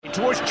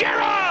towards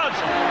Gerrard.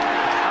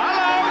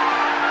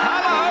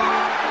 Hello.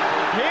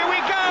 Here we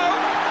go.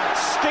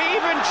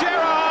 Steven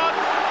Gerrard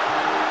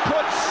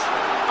puts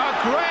a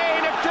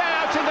grain of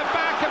doubt in the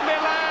back of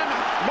Milan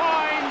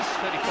minds.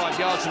 35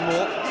 yards and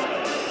more.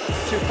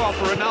 Too far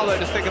for Ronaldo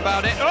to think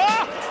about it.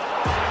 Oh!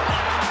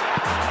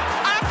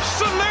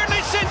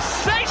 Absolutely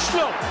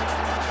sensational.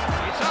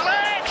 It's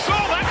Alex.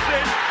 Oh, that's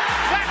in.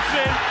 That's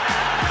in.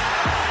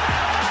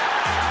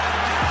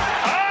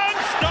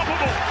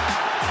 Unstoppable.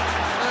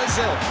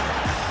 Ozil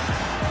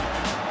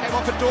came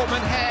off a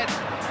Dortmund head.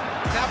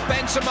 Now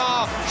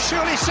Benzema.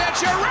 Surely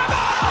Sergio Ramos.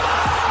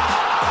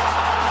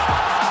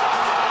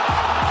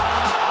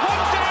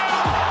 One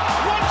down.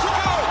 One to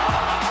go.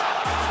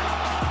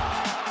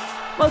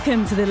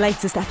 Welcome to the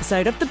latest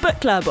episode of the Book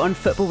Club on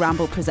Football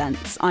Ramble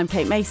Presents. I'm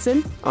Kate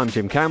Mason. I'm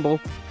Jim Campbell.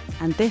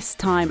 And this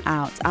time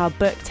out, our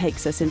book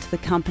takes us into the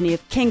company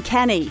of King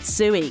Kenny,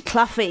 Suey,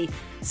 Cluffy,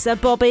 Sir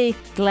Bobby,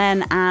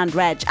 Glenn and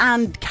Reg,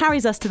 and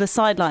carries us to the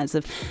sidelines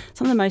of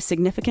some of the most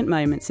significant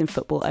moments in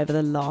football over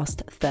the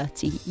last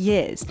 30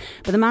 years.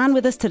 But the man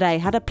with us today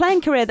had a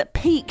playing career that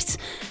peaked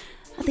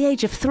at the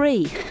age of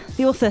 3.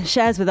 The author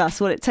shares with us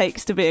what it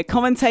takes to be a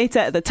commentator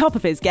at the top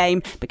of his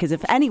game, because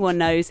if anyone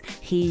knows,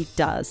 he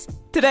does.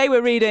 Today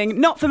we're reading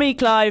Not For Me,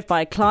 Clive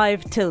by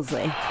Clive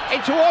Tyldesley.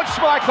 In towards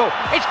Schmeichel.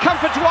 It's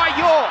comfort to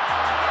York.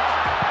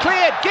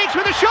 Cleared. Giggs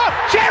with a shot.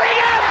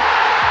 Sheringham!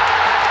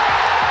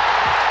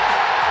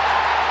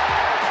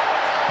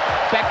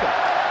 Beckham.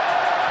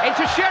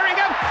 Into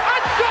Sheringham.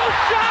 And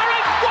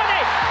Solskjaer won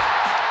it!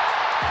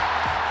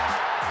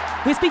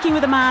 We're speaking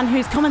with a man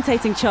whose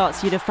commentating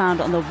charts you'd have found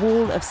on the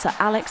wall of Sir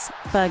Alex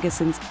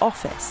Ferguson's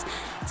office.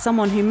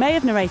 Someone who may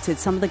have narrated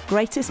some of the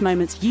greatest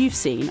moments you've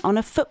seen on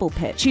a football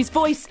pitch, whose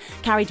voice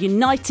carried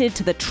United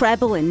to the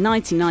treble in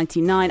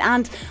 1999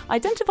 and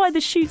identified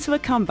the shoot to a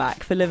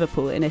comeback for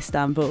Liverpool in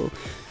Istanbul.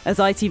 As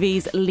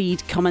ITV's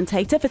lead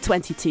commentator for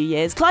 22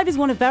 years, Clive is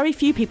one of very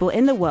few people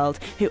in the world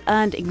who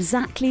earned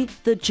exactly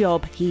the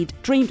job he'd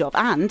dreamed of,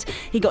 and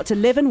he got to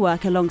live and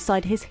work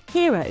alongside his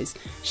heroes,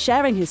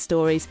 sharing his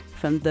stories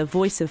from the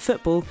voice of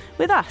football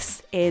with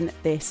us in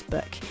this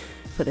book.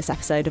 For this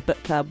episode of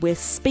Book Club, we're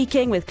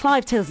speaking with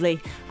Clive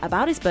Tyldesley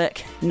about his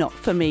book, Not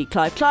For Me,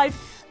 Clive. Clive,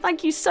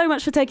 thank you so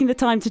much for taking the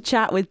time to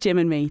chat with Jim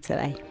and me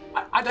today.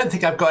 I don't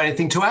think I've got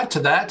anything to add to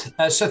that,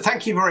 so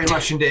thank you very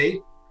much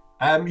indeed.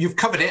 You've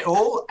covered it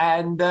all,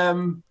 and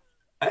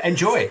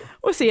enjoy.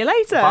 We'll see you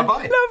later.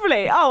 Bye-bye.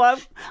 Lovely. Oh,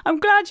 I'm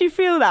glad you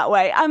feel that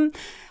way.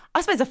 I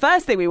suppose the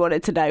first thing we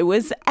wanted to know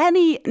was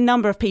any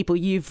number of people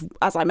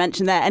as I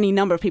mentioned there, any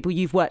number of people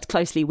you've worked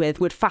closely with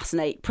would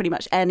fascinate pretty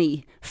much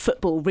any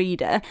football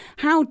reader.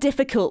 How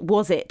difficult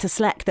was it to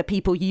select the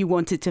people you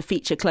wanted to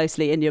feature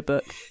closely in your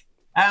book?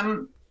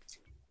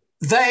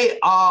 They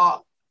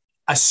are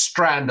a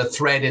strand, a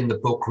thread in the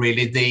book,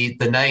 really.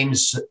 The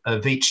names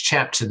of each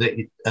chapter that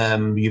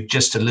you've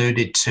just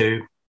alluded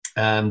to,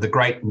 the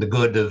great and the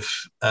good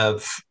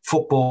of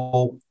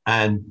football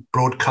and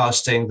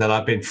broadcasting that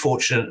I've been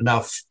fortunate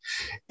enough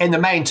in the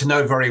main to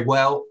know very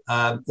well,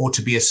 or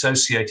to be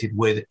associated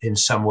with in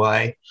some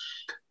way.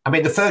 I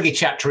mean, the Fergie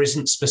chapter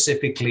isn't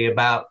specifically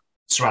about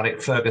Sir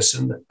Alex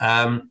Ferguson.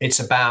 It's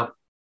about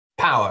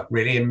power,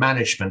 really, in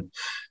management.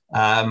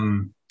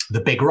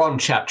 The Big Ron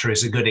chapter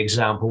is a good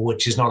example,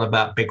 which is not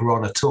about Big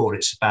Ron at all.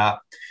 It's about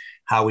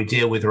how we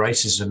deal with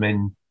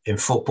racism in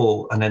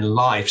football and in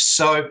life.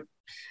 So,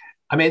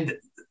 I mean,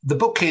 the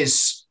book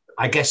is,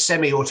 I guess,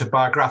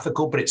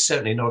 semi-autobiographical, but it's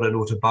certainly not an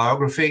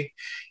autobiography.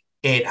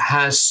 It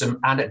has some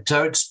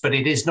anecdotes, but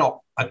it is not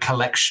a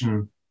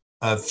collection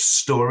of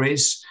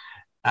stories.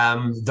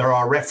 There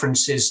are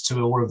references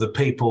to all of the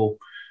people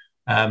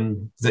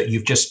that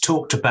you've just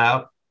talked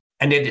about,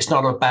 and it's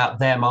not about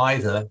them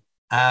either.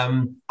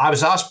 I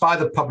was asked by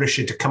the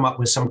publisher to come up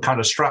with some kind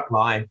of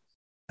strapline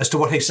as to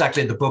what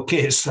exactly the book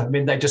is. I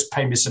mean, they just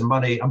pay me some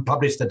money and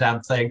publish the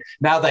damn thing.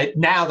 Now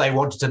they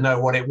wanted to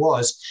know what it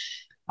was.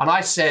 And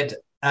I said,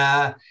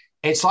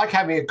 it's like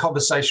having a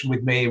conversation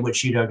with me in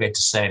which you don't get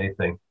to say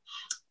anything.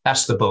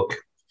 That's the book.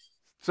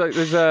 So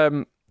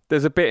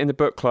there's a bit in the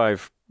book,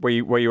 Clive, where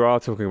you are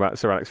talking about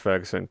Sir Alex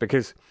Ferguson,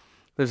 because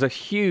there's a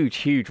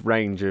huge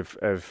range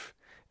of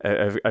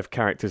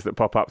characters that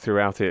pop up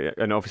throughout it,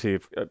 and obviously,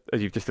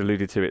 as you've just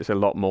alluded to, it's a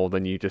lot more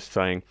than you just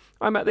saying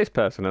I met this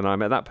person and I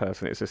met that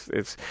person.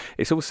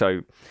 It's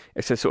also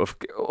a sort of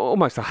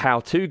almost a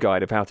how-to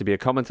guide of how to be a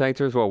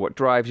commentator as well. What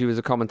drives you as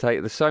a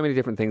commentator? There's so many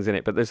different things in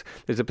it, but there's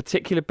a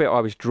particular bit I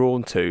was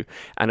drawn to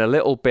and a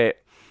little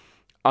bit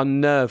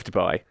unnerved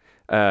by,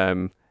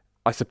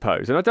 I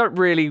suppose. And I don't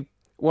really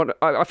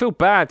I feel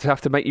bad to have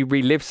to make you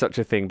relive such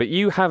a thing, but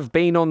you have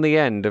been on the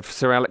end of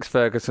Sir Alex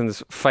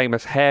Ferguson's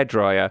famous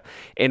hairdryer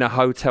in a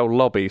hotel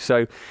lobby.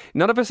 So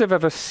none of us have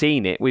ever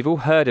seen it. We've all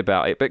heard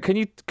about it, but can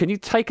you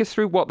take us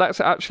through what that's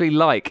actually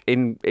like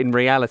in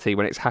reality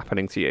when it's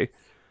happening to you?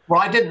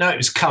 Well, I didn't know it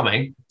was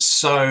coming,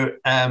 so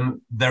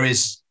there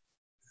is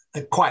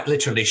quite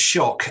literally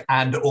shock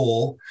and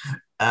awe.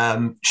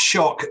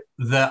 Shock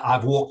that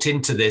I've walked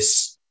into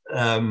this,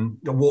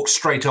 walked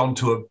straight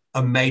onto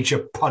a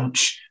major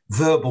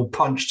verbal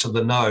punch to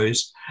the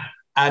nose,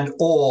 and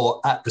awe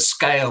at the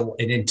scale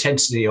and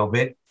intensity of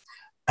it.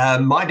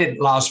 Mine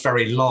didn't last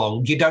very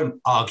long. You don't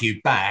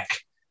argue back,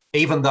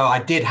 even though I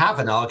did have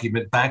an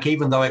argument back,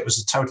 even though it was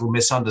a total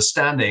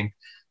misunderstanding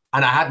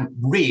and I hadn't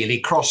really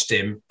crossed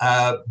him.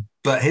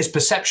 But his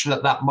perception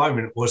at that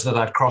moment was that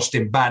I'd crossed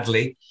him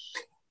badly,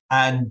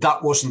 and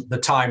that wasn't the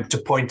time to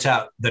point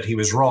out that he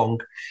was wrong.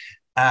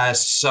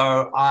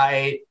 So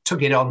I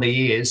took it on the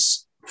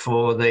ears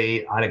for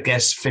the, I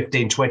guess,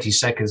 15, 20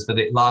 seconds that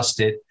it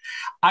lasted.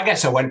 I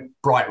guess I went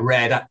bright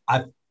red.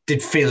 I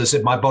did feel as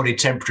if my body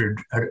temperature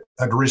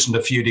had risen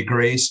a few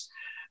degrees.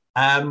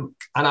 And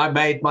I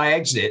made my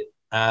exit.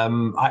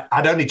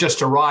 I'd only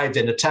just arrived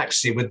in a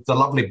taxi with the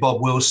lovely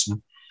Bob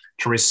Wilson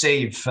to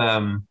receive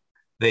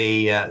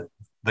the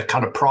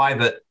kind of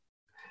private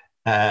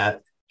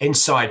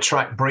inside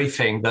track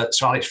briefing that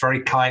Sir Alex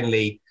very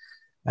kindly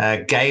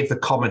gave the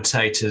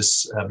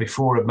commentators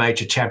before a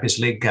major Champions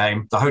League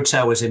game. The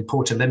hotel was in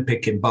Port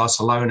Olympic in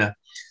Barcelona.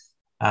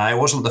 It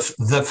wasn't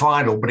the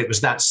final, but it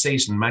was that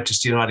season.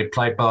 Manchester United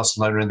played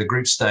Barcelona in the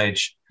group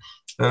stage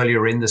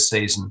earlier in the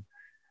season.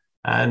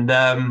 And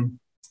the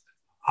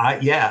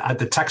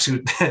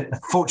taxi,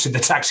 fortunately,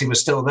 the taxi was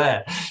still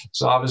there.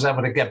 So I was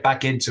able to get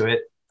back into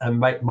it and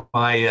make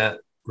my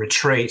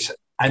retreat,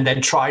 and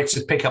then try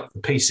to pick up the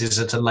pieces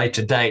at a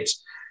later date.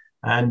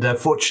 And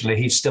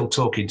fortunately, he's still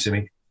talking to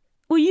me.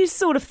 Well, you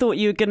sort of thought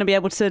you were going to be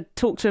able to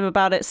talk to him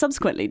about it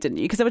subsequently, didn't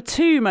you? Because there were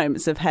 2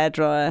 moments of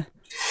hairdryer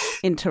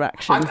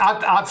interaction.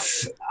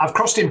 I've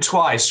crossed him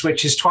twice,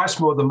 which is twice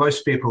more than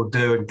most people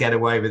do and get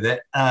away with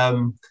it.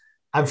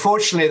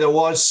 Unfortunately, there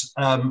was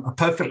a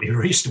perfectly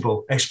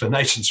reasonable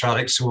explanation, Sir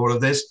Alex, for all of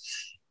this.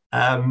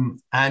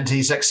 And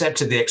he's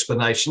accepted the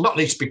explanation, not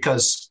least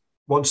because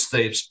once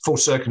the full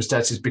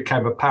circumstances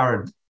became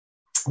apparent,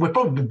 we'd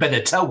probably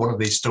better tell one of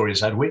these stories,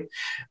 had we?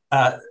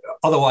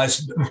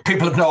 Otherwise,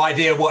 people have no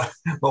idea what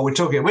we're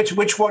talking.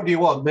 Which one do you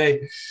want?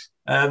 The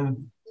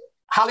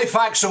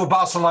Halifax or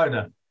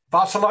Barcelona?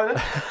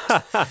 Barcelona?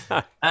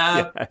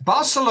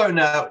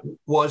 Barcelona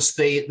was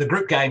the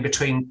group game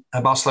between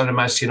Barcelona and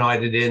Manchester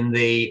United in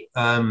the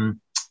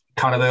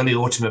kind of early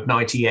autumn of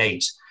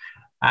 '98.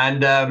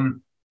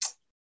 And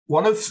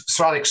one of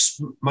Sir Alex's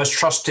most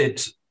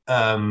trusted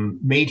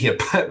media,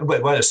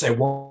 well, I say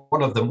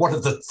one of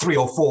the 3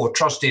 or 4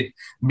 trusted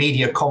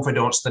media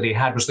confidants that he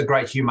had was the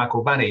great Hugh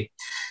McElvanney.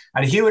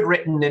 And Hugh had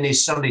written in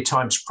his Sunday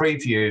Times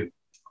preview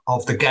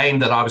of the game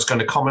that I was going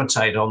to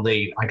commentate on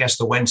the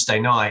Wednesday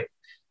night,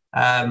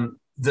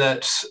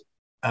 that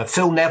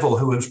Phil Neville,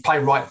 who was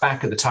playing right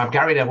back at the time,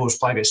 Gary Neville was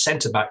playing at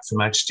centre-back for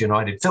Manchester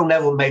United. Phil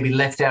Neville may be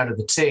left out of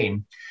the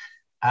team,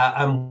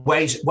 and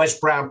Wes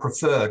Brown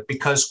preferred,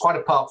 because quite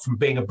apart from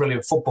being a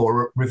brilliant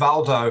footballer,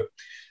 Rivaldo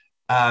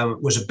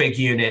was a big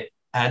unit,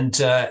 and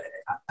Sir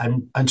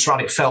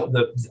Alex felt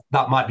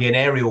that might be an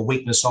aerial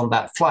weakness on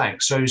that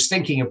flank. So he was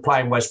thinking of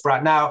playing Wes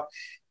Brown. Now,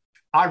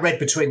 I read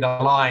between the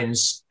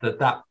lines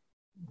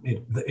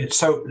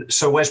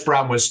so Wes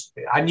Brown was,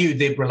 I knew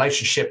the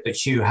relationship that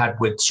Hugh had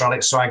with Sir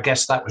Alex, so I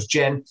guess that was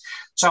Jen.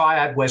 So I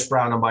had Wes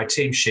Brown on my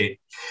team sheet.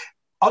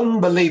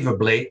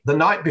 Unbelievably, the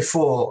night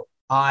before,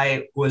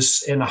 I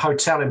was in a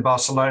hotel in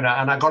Barcelona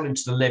and I got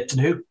into the lift,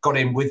 and who got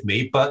in with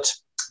me but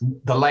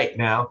the late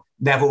now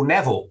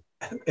Neville.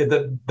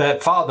 The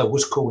father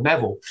was called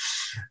Neville.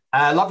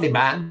 A lovely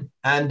man.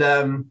 And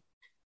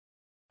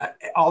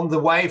on the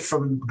way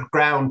from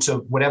ground to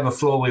whatever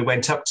floor we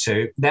went up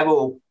to,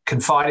 Neville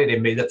confided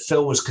in me that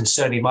Phil was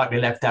concerned he might be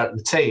left out of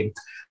the team.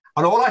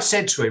 And all I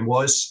said to him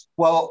was,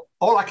 well,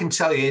 all I can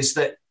tell you is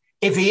that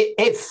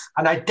if,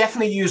 and I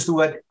definitely use the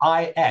word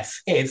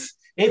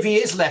if he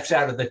is left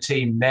out of the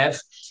team, Nev,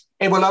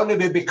 it will only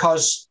be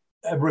because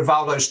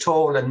Rivaldo's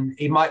tall and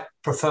he might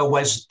prefer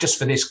Wes just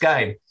for this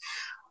game.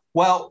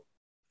 Well,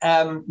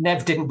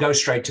 Nev didn't go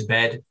straight to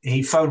bed.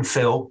 He phoned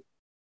Phil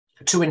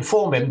to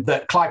inform him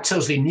that Clive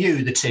Tyldesley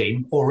knew the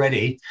team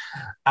already,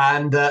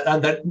 and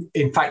that,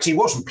 in fact, he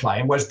wasn't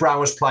playing, whereas Brown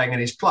was playing in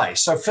his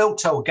place. So Phil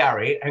told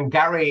Gary, and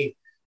Gary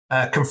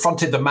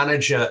confronted the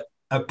manager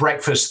at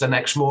breakfast the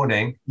next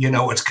morning. You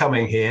know what's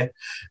coming here.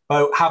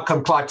 Oh, how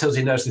come Clive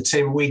Tyldesley knows the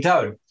team? We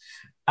don't.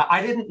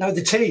 I didn't know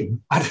the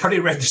team. I'd only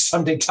read the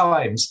Sunday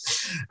Times.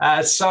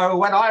 So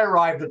when I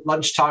arrived at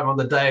lunchtime on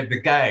the day of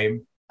the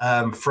game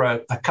for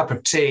a cup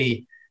of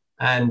tea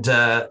and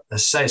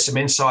say some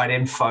inside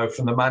info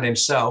from the man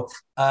himself,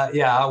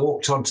 I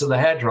walked onto the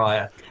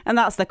hairdryer. And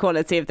that's the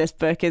quality of this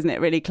book, isn't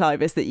it, really,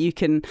 Clive, is that you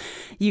can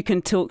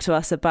talk to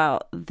us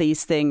about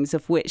these things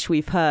of which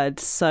we've heard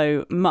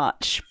so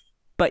much,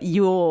 but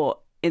you're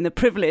in the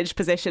privileged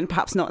position,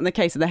 perhaps not in the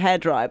case of the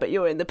hairdryer, but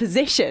you're in the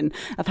position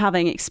of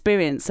having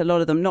experienced a lot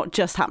of them, not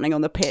just happening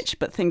on the pitch,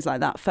 but things like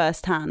that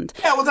firsthand.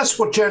 Yeah, well, that's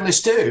what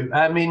journalists do.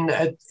 I mean,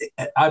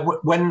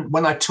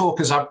 when I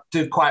talk, as I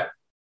do quite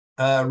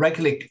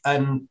regularly,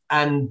 and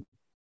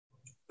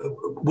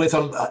with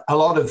a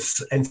lot of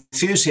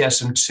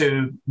enthusiasm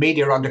to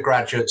media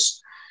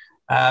undergraduates,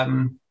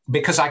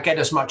 because I get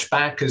as much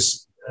back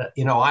as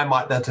I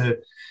might be able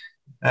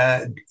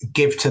to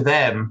give to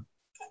them.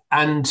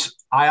 And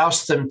I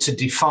asked them to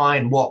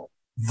define what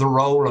the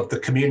role of the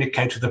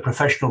communicator, the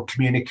professional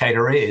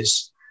communicator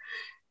is.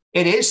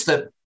 It is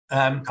that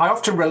I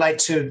often relate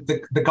to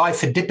the guy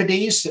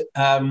Phidippides,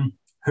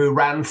 who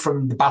ran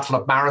from the Battle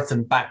of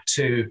Marathon back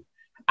to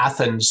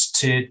Athens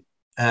to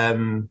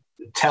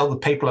tell the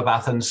people of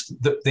Athens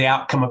the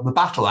outcome of the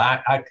battle.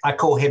 I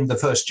call him the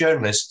first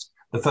journalist,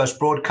 the first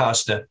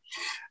broadcaster.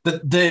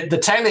 The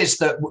tale is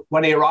that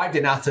when he arrived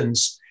in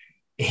Athens,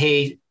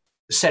 he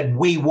said,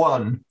 "We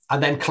won,"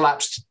 and then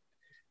collapsed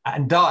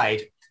and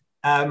died,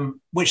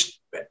 which,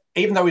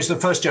 even though he's the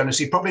first journalist,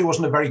 he probably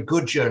wasn't a very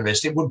good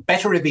journalist. It would be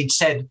better if he'd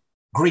said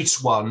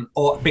Greece won,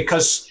 or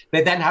because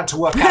they then had to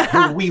work out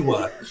who we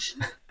were.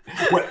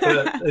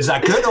 Is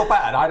that good or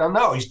bad? I don't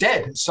know. He's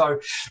dead. So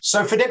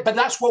but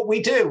that's what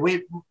we do.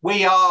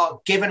 We are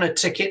given a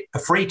ticket, a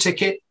free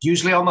ticket,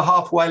 usually on the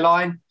halfway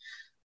line,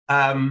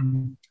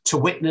 to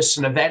witness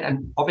an event.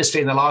 And obviously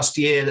in the last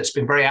year, that's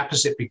been very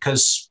opposite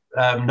because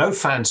no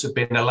fans have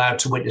been allowed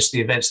to witness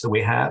the events that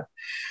we have.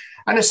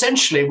 And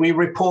essentially we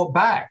report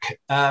back.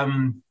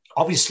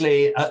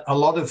 Obviously, a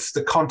lot of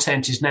the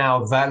content is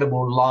now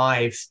available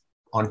live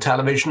on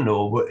television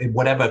or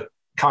whatever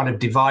kind of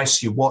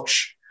device you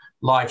watch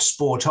live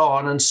sport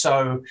on. And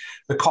so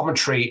the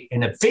commentary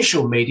in a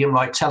visual medium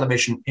like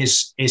television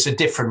is a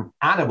different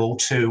animal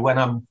to when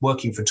I'm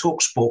working for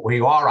TalkSport, where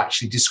you are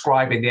actually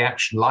describing the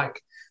action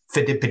like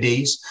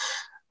Phidippides.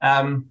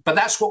 But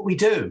that's what we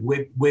do.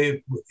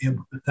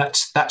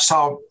 That's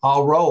our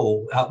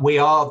role. We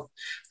are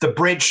the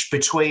bridge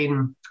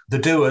between the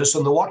doers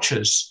and the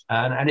watchers.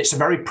 And it's a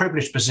very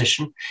privileged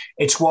position.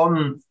 It's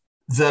one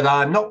that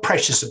I'm not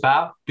precious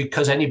about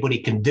because anybody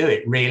can do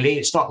it, really.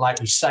 It's not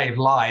like we save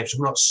lives.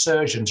 We're not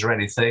surgeons or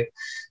anything.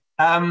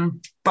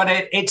 But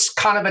it's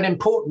kind of an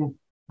important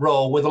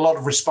role with a lot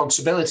of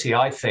responsibility,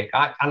 I think.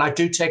 And I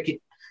do take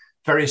it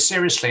very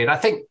seriously. And I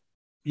think,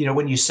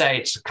 when you say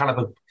it's kind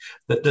of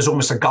that there's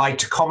almost a guide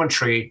to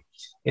commentary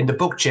in the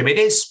book, Jim, it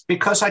is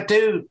because I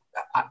do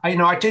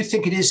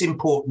think it is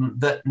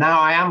important that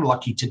now I am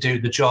lucky to do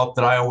the job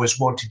that I always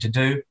wanted to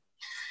do.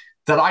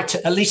 That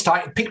at least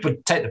people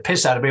take the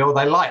piss out of me all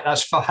they like,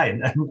 that's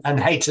fine. And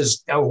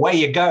haters, away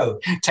you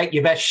go, take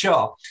your best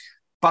shot.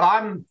 But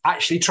I'm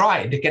actually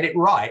trying to get it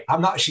right.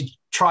 I'm not actually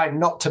trying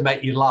not to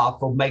make you laugh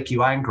or make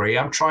you angry.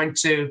 I'm trying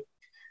to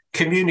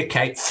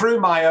communicate through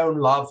my own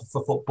love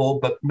for football,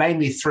 but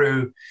mainly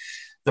through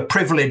the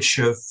privilege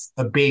of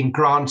being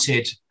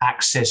granted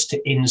access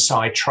to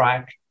inside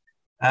track,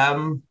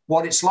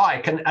 what it's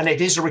like. And it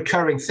is a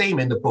recurring theme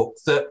in the book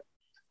that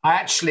I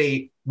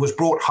actually was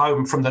brought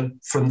home from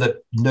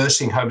the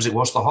nursing home, as it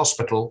was the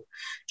hospital,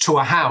 to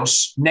a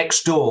house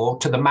next door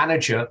to the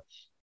manager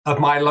of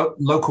my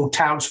local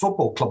town's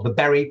football club, the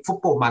Bury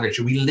football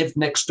manager. We lived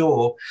next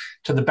door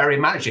to the Bury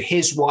manager.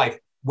 His wife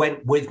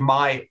went with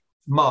my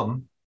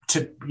mum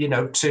to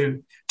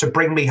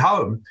bring me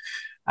home.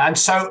 And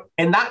so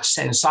in that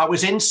sense, I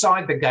was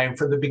inside the game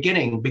from the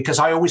beginning because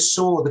I always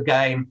saw the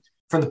game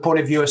from the point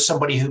of view of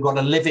somebody who got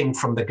a living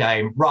from the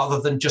game rather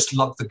than just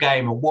loved the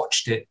game and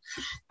watched it.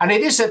 And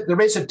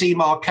there is a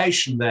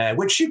demarcation there,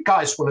 which you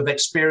guys will have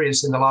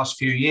experienced in the last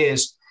few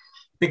years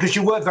because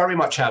you were very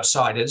much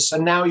outsiders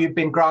and now you've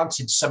been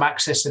granted some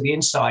access to the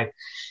inside.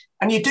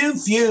 And you do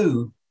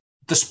view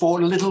the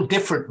sport a little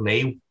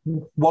differently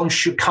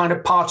once you're kind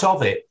of part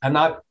of it. And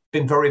I've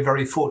been very,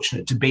 very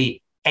fortunate to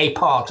be a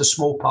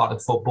small part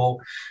of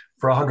football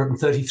for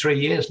 133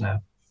 years now.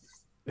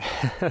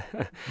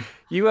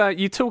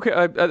 You talk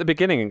at the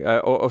beginning,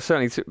 or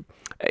certainly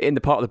in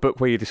the part of the book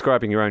where you're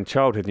describing your own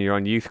childhood and your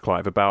own youth,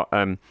 Clive, about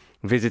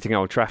visiting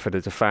Old Trafford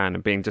as a fan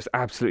and being just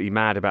absolutely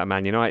mad about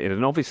Man United.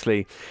 And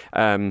obviously,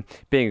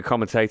 being a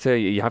commentator,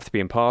 you have to be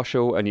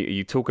impartial, and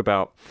you talk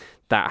about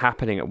that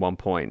happening at one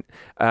point.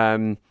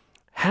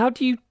 How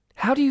do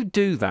you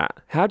do that?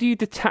 How do you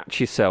detach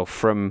yourself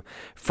from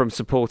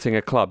supporting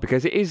a club?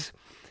 Because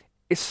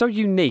it's so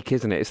unique,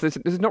 isn't it?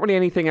 There's not really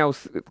anything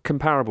else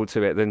comparable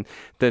to it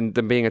than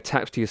being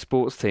attached to your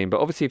sports team.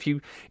 But obviously, if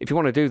you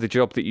want to do the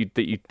job that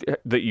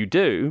you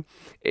do,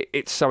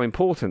 it's so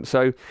important.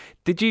 So,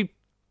 did you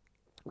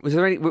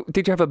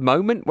have a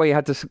moment where you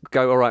had to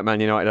go, all right, Man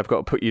United, I've got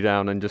to put you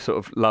down and just sort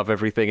of love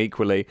everything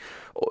equally?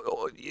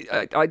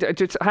 How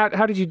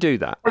did you do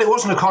that? Well, it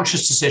wasn't a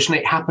conscious decision.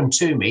 It happened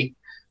to me,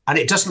 and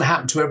it doesn't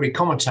happen to every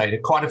commentator.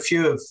 Quite a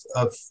few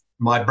of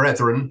my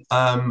brethren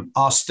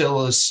are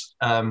still as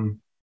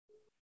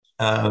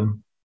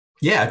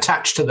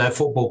attached to their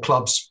football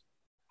clubs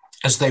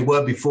as they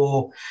were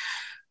before.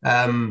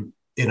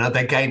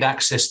 They gained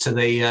access to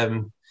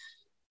the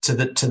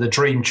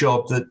dream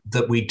job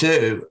that we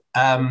do.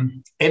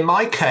 In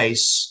my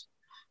case,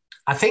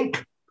 I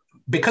think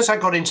because I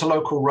got into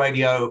local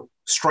radio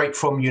straight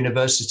from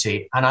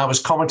university and I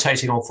was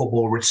commentating on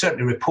football,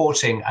 certainly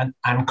reporting and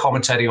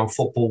commentating on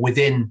football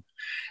within,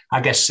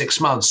 I guess, 6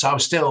 months. I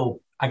was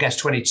still,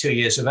 22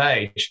 years of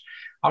age.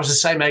 I was the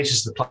same age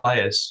as the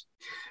players.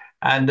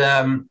 And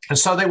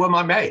so they were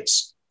my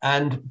mates.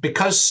 And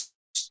because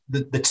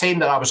the team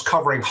that I was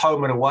covering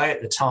home and away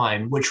at the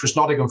time, which was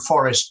Nottingham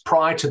Forest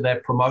prior to their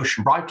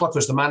promotion. Brian Clough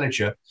was the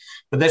manager,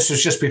 but this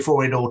was just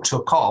before it all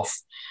took off.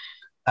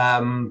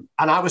 And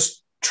I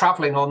was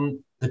travelling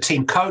on the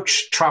team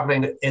coach,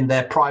 travelling in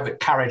their private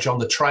carriage on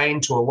the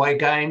train to away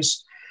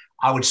games.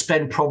 I would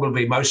spend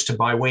probably most of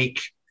my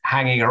week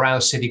hanging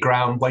around City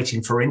Ground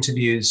waiting for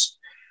interviews.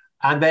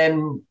 And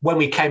then when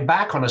we came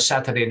back on a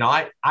Saturday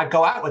night, I'd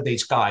go out with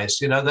these guys.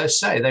 They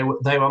say they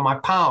were my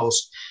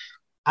pals.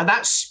 And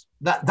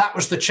that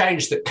was the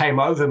change that came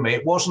over me.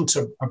 It wasn't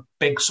a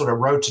big sort of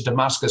road to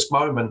Damascus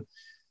moment.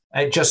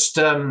 It just,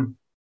 I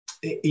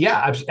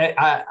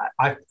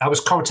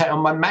was commentating on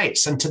my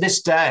mates. And to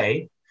this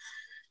day,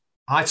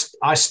 I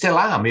still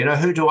am.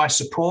 Who do I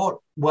support?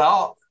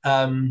 Well,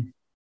 as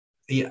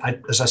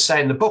I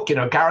say in the book,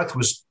 Gareth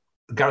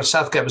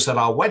Southgate was at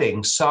our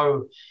wedding.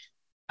 So,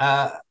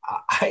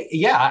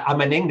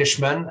 I'm an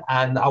Englishman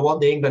and I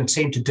want the England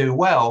team to do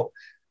well.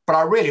 But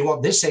I really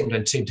want this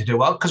England team to do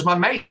well because my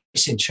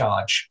mate's in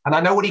charge and I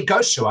know what he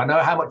goes through. I know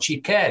how much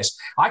he cares.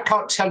 I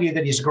can't tell you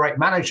that he's a great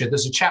manager.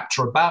 There's a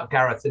chapter about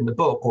Gareth in the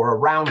book or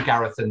around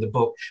Gareth in the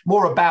book,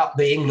 more about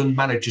the England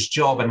manager's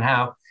job and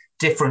how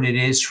different it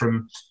is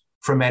from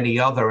any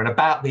other and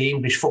about the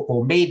English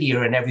football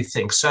media and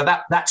everything. So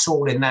that's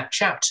all in that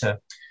chapter.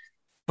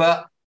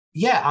 But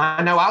yeah,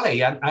 I know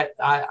Ali.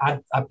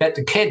 I bet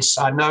the kids,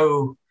 I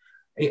know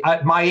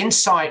my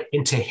insight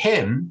into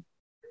him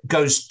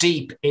goes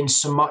deep in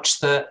so much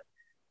that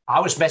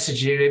I was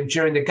messaging him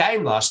during the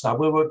game last night.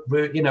 We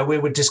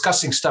were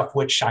discussing stuff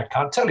which I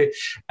can't tell you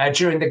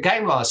during the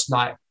game last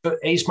night. But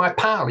he's my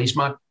pal. He's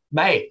my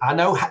mate. I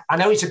know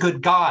he's a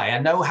good guy. I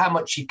know how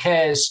much he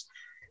cares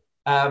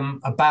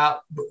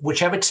about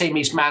whichever team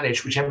he's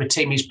managed, whichever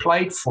team he's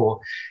played for.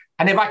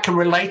 And if I can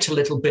relate a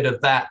little bit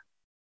of that,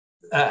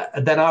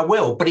 then I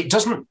will. But it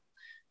doesn't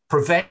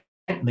prevent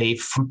me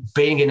from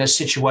being in a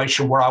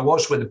situation where I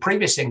was with the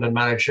previous England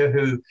manager,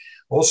 who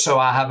also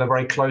I have a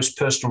very close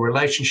personal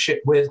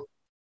relationship with.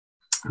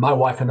 My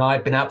wife and I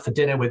have been out for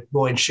dinner with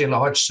Roy and Sheila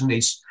Hodgson.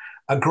 He's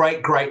a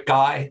great, great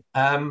guy.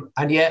 And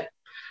yet,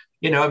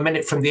 a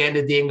minute from the end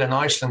of the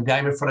England-Iceland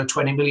game in front of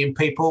 20 million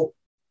people,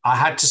 I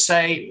had to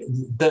say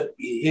that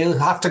he'll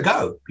have to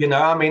go,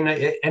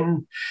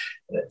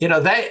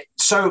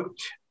 so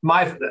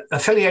my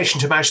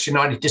affiliation to Manchester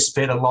United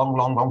disappeared a long,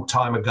 long, long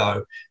time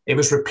ago. It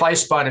was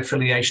replaced by an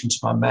affiliation to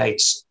my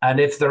mates.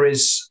 And if there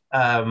is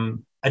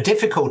a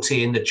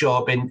difficulty in the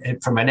job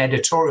from an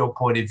editorial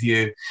point of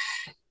view,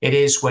 it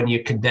is when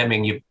you're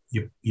condemning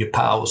your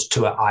pals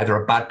to either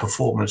a bad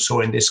performance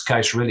or, in this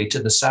case, really to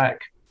the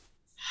sack.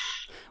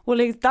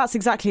 Well, that's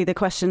exactly the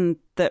question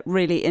that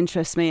really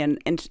interests me,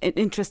 and it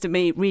interested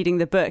me reading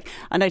the book.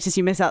 I noticed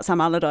you miss out Sam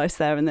Allardyce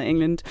there in the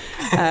England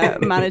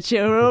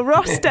managerial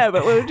roster,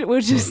 but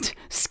we'll just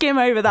skim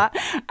over that.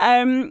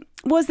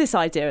 Was this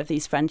idea of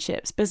these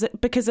friendships?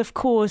 Because, of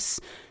course,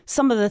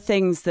 some of the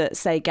things that,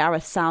 say,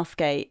 Gareth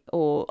Southgate,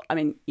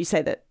 you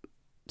say that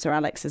Sir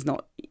Alex is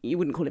not, you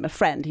wouldn't call him a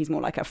friend, he's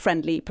more like a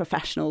friendly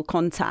professional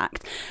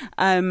contact.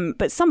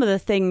 But some of the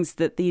things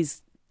that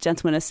these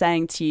gentlemen are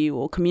saying to you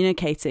or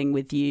communicating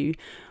with you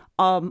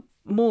are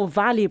more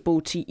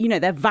valuable to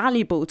they're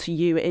valuable to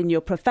you in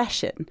your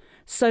profession.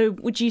 So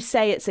would you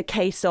say it's a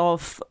case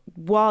of,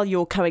 while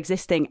you're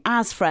coexisting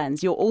as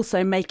friends, you're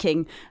also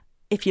making,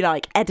 if you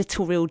like,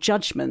 editorial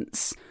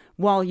judgments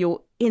while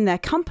you're in their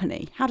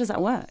company? How does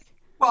that work?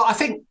 Well, I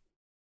think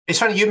it's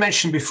funny, you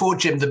mentioned before,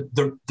 Jim,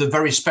 the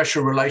very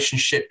special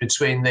relationship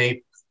between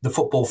the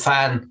football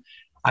fan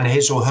and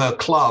his or her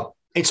club.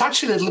 It's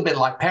actually a little bit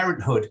like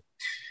parenthood.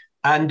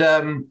 And,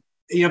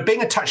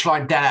 being a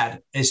touchline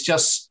dad is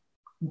just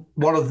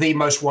one of the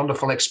most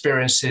wonderful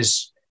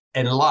experiences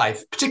in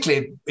life,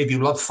 particularly if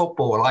you love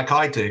football like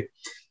I do.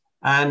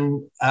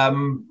 And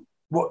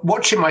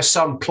watching my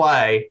son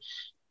play,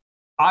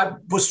 I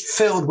was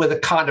filled with a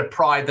kind of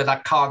pride that I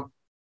can't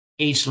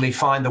easily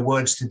find the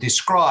words to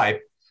describe.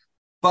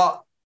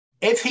 But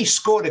if he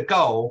scored a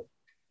goal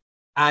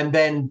and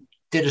then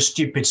did a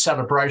stupid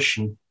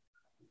celebration,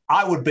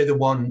 I would be the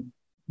one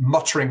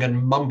muttering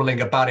and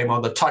mumbling about him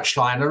on the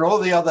touchline, and all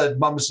the other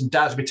mums and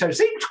dads would be telling us,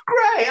 "It was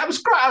great, it was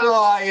great."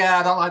 Oh, yeah,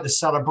 I don't like the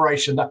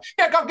celebration.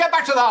 Yeah, go get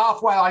back to the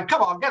halfway line.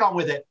 Come on, get on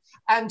with it.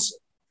 And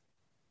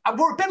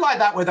we're a bit like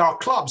that with our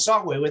clubs,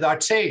 aren't we? With our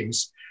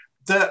teams,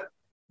 that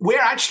we're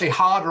actually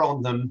harder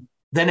on them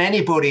than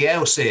anybody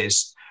else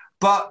is.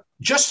 But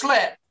just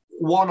let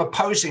one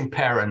opposing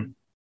parent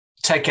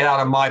take it out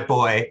of my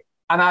boy,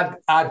 and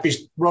I'd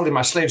be rolling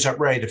my sleeves up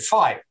ready to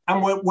fight.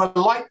 And we're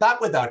like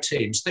that with our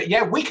teams, that,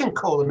 yeah, we can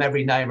call them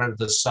every name under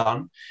the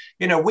sun.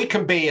 We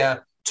can be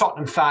a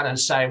Tottenham fan and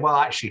say, well,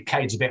 actually,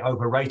 Cade's a bit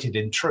overrated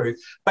in truth.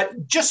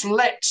 But just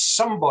let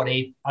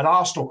somebody at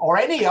Arsenal or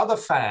any other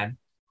fan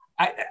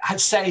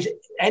say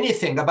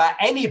anything about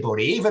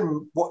anybody,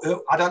 even,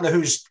 I don't know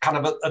who's kind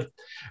of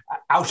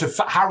out of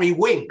Harry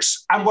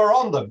Winks, and we're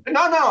on them.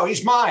 No,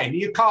 he's mine.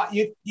 You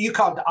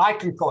can't, I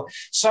can call.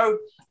 So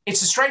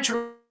it's a strange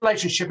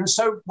relationship. And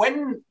so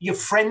when you're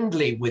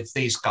friendly with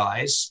these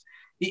guys,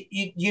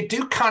 you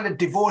do kind of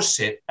divorce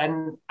it,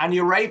 and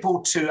you're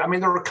able to. I mean,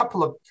 there are a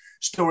couple of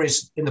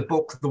stories in the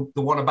book.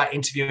 The one about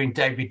interviewing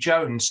David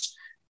Jones,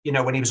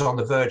 when he was on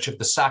the verge of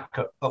the sack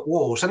at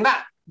Wolves, and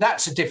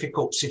that's a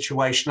difficult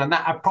situation, and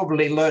that I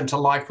probably learned a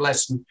life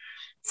lesson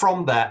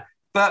from that.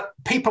 But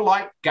people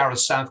like Gareth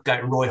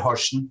Southgate and Roy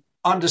Hodgson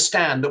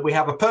understand that we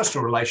have a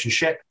personal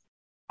relationship,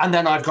 and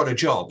then I've got a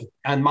job,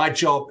 and my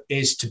job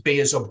is to be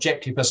as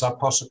objective as I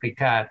possibly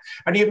can.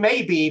 And you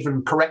maybe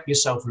even correct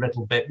yourself a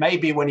little bit.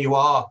 Maybe when you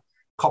are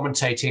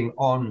commentating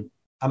on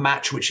a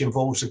match which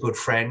involves a good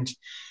friend,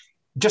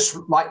 just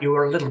like you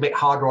were a little bit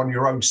harder on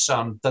your own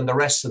son than the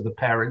rest of the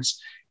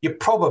parents, you're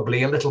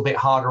probably a little bit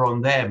harder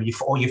on them,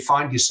 or you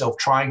find yourself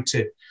trying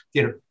to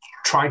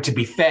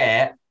be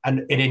fair,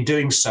 and in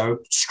doing so,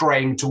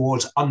 straying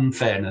towards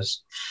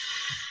unfairness.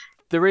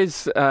 There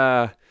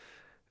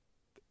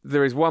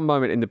is one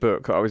moment in the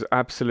book I was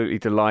absolutely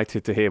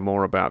delighted to hear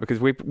more about, because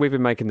we've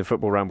been making the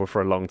Football Ramble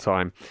for a long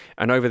time,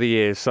 and over the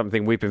years,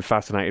 something we've been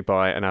fascinated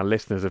by, and our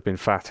listeners have been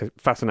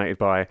fascinated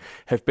by,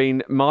 have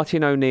been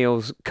Martin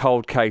O'Neill's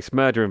cold case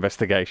murder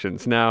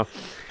investigations. Now,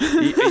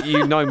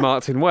 you know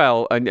Martin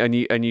well, and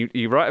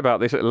you write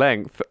about this at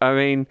length. I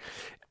mean,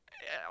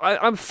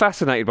 I'm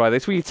fascinated by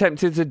this. Were you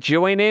tempted to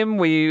join him?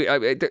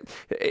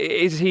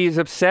 Is he as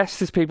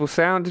obsessed as people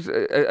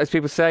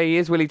say he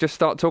is? Will he just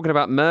start talking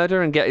about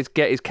murder and get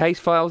his case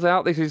files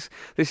out? This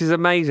is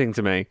amazing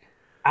to me.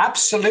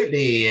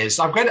 Absolutely, he is.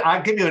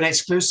 I'll give you an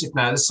exclusive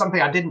now. There's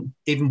something I didn't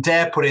even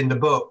dare put in the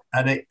book,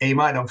 and he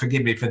might not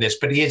forgive me for this,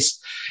 but he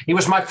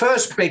was my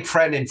first big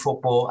friend in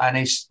football, and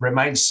he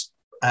remains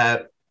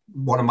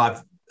one of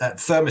my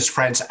firmest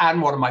friends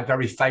and one of my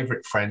very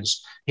favourite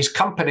friends. His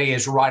company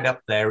is right up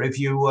there. If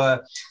you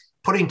were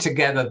putting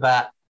together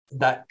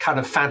that kind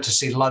of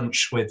fantasy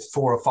lunch with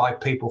 4 or 5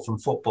 people from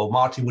football,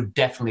 Martin would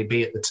definitely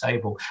be at the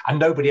table, and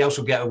nobody else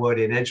will get a word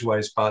in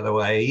edgeways, by the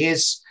way. He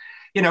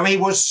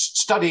was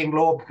studying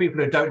law.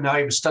 People who don't know,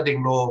 he was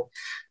studying law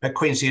at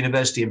Queen's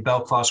University in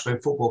Belfast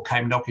when football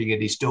came knocking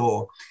at his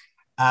door.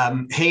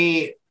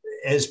 He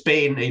has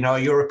been, a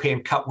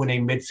European Cup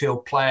winning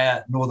midfield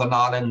player, Northern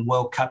Ireland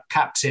World Cup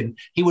captain.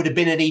 He would have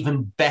been an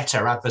even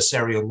better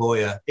adversarial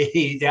lawyer.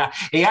 He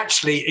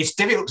actually, it's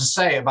difficult to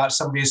say about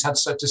somebody who's had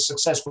such a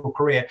successful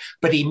career,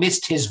 but he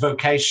missed his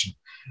vocation.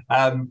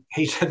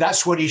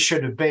 That's what he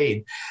should have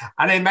been.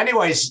 And in many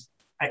ways,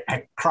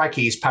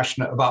 crikey, he's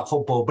passionate about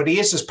football, but he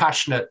is as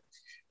passionate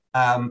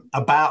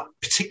about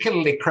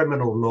particularly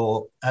criminal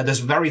law.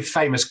 There's a very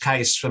famous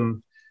case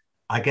from,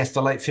 I guess,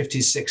 the late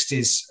 50s,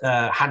 60s,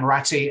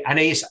 Hanratty. And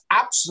he's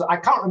absolutely, I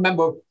can't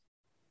remember.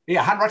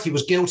 Yeah, Hanratty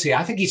was guilty.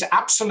 I think he's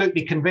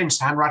absolutely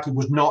convinced Hanratty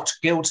was not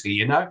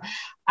guilty,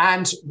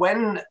 And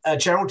when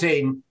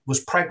Geraldine was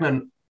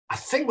pregnant, I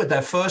think with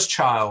their first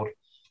child,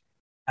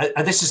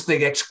 and this is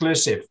the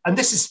exclusive, and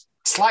this is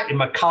slightly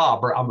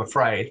macabre, I'm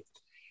afraid,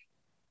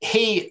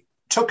 he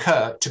took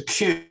her to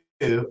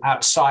queue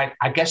outside,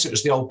 I guess it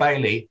was the Old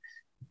Bailey,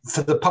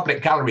 for the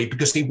public gallery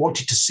because he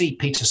wanted to see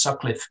Peter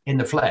Sutcliffe in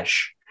the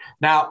flesh.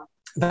 Now,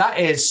 that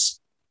is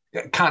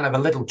kind of a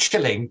little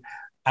chilling,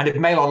 and if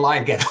Mail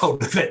Online get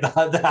hold of it,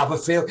 they have a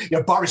feel.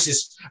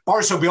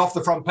 Boris will be off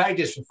the front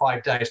pages for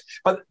 5 days.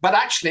 But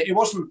actually, it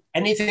wasn't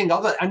anything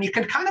other. And you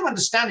can kind of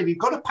understand if you've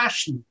got a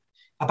passion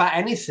about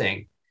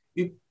anything,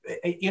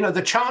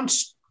 the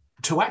chance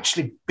to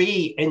actually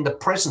be in the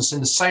presence,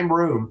 in the same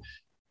room,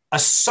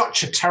 as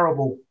such a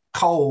terrible,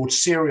 cold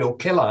serial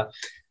killer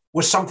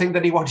was something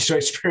that he wanted to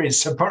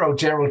experience. So poor old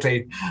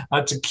Geraldine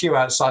had to queue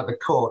outside the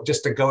court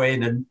just to go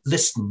in and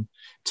listen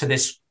to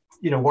this,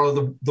 one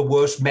of the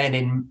worst men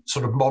in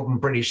sort of modern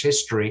British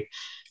history,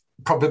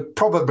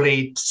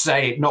 probably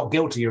say not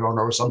guilty, Your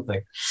Honour, or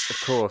something.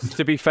 Of course.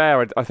 To be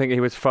fair, I think he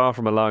was far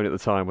from alone at the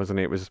time, wasn't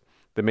he?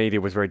 The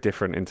media was very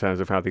different in terms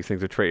of how these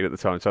things were treated at the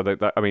time. So,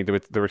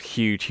 there were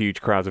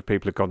huge crowds of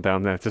people who've gone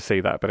down there to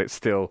see that, but it's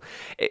still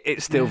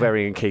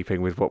very in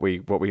keeping with what we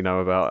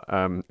know about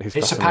his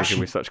fascination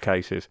with such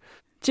cases.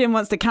 Jim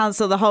wants to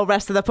cancel the whole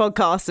rest of the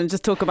podcast and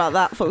just talk about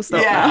that full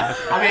stop. Yeah,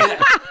 I mean,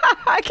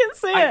 I can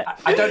see it.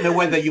 I don't know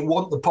whether you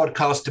want the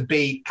podcast to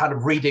be kind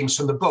of readings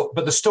from the book,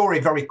 but the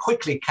story very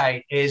quickly,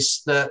 Kate,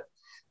 is that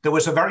there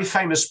was a very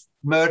famous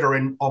murder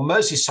on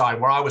Merseyside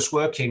where I was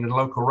working in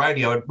local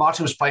radio, and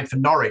Martin was playing for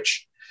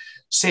Norwich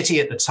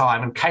City at the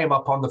time and came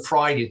up on the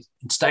Friday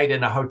and stayed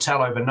in a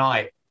hotel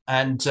overnight.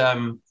 And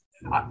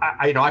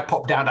I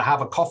popped down to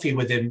have a coffee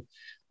with him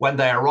when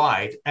they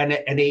arrived, and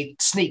he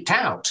sneaked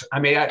out. I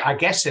mean, I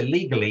guess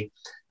illegally.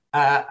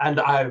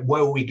 Where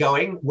were we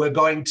going? We're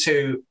going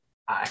to,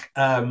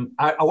 I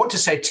want to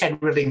say 10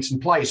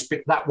 Rillington Place,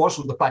 but that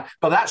wasn't the place.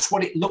 But that's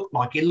what it looked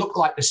like. It looked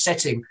like the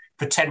setting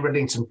for 10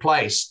 Rillington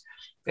Place.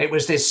 It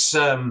was this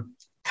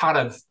kind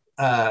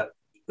of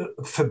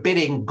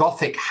forbidding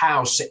Gothic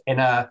house in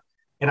a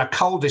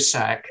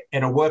cul-de-sac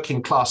in a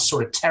working class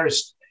sort of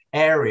terraced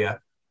area.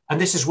 And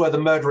this is where the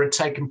murder had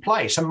taken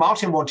place. And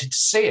Martin wanted to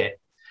see it.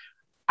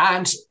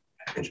 And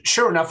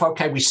sure enough,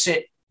 okay, we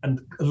sit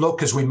and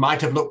look as we might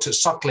have looked at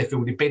Sutcliffe, who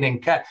would have been in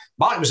care.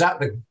 Martin was at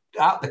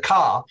out the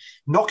car,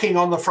 knocking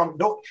on the front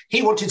door.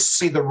 He wanted to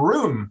see the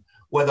room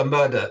where the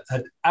murder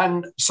had.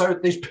 And so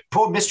these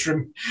poor Mr.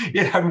 and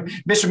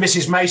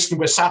Mrs. Mason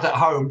were sat at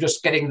home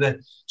just getting the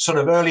sort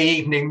of early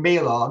evening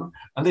meal on.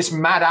 And this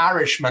mad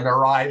Irishman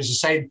arrives and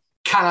saying,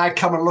 "Can I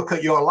come and look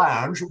at your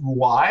lounge?"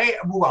 Why?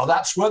 Well,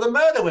 that's where the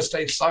murder was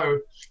taken. So,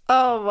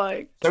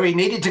 so he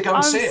needed to go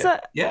and see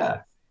it.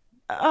 Yeah.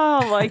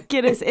 Oh my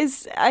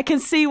goodness! I can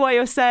see why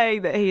you're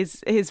saying that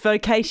his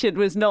vocation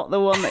was not the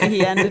one that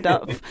he ended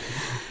up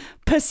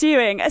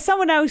pursuing.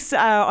 Someone else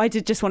I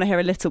did just want to hear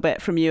a little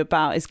bit from you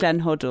about is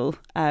Glenn Hoddle,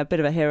 a bit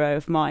of a hero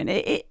of mine.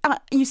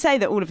 You say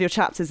that all of your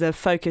chapters are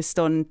focused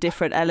on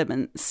different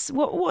elements.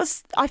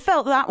 I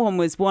felt that one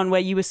was one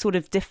where you were sort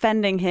of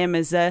defending him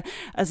as a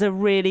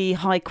really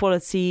high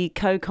quality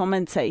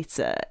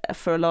co-commentator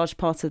for a large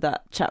part of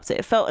that chapter.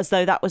 It felt as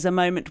though that was a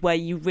moment where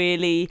you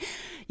really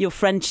your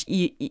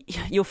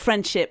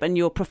friendship and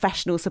your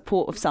professional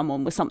support of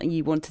someone was something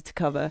you wanted to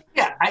cover.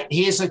 Yeah,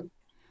 he is an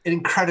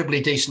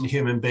incredibly decent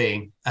human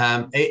being.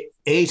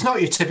 He's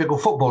not your typical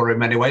footballer in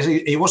many ways.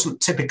 He wasn't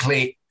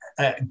typically,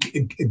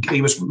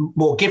 he was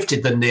more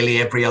gifted than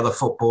nearly every other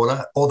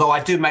footballer, although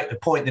I do make the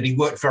point that he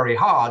worked very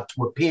hard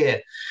to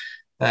appear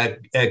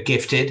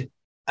gifted.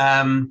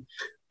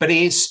 But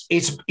he's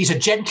a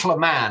gentler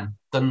man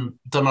than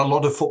a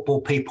lot of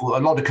football people, a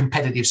lot of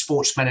competitive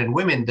sportsmen and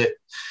women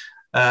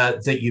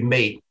that you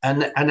meet.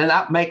 And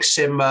that makes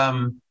him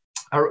a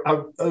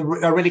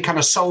really kind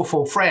of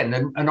soulful friend.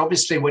 And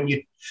obviously when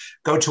you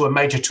go to a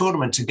major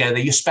tournament together,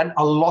 you spend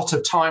a lot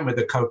of time with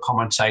the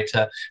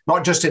co-commentator,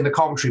 not just in the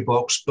commentary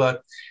box,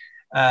 but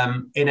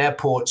in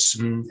airports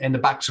and in the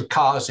backs of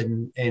cars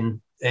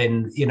in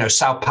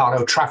Sao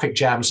Paulo traffic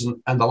jams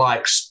and the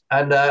likes.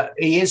 And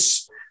he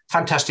is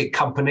fantastic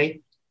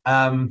company.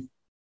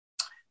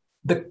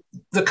 The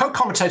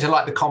co-commentator,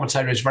 like the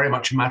commentator, is very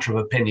much a matter of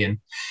opinion.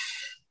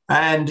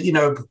 And,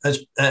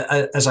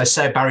 as I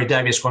say, Barry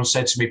Davies once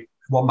said to me,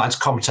 one man's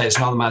commentator is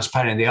another man's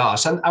pain in the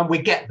arse. And we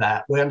get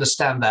that. We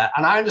understand that.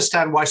 And I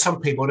understand why some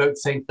people don't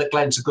think that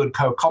Glenn's a good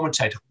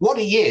co-commentator. What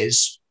he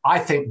is, I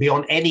think,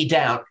 beyond any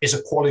doubt, is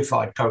a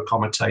qualified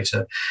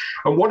co-commentator.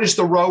 And what is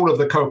the role of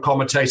the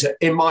co-commentator,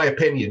 in my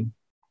opinion?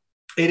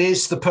 It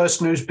is the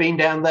person who's been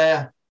down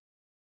there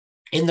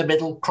in the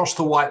middle, crossed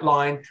the white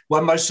line,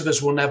 where most of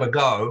us will never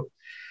go,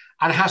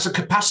 and has a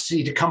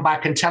capacity to come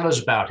back and tell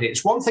us about it.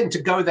 It's one thing to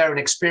go there and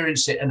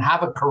experience it and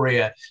have a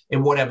career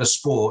in whatever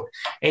sport.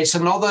 It's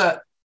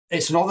another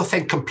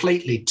thing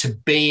completely to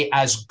be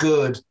as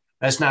good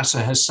as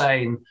Nasser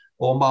Hussain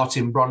or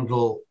Martin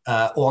Brundle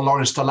or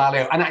Lawrence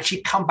Dallaglio and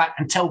actually come back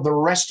and tell the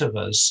rest of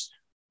us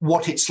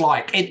what it's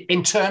like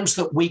in terms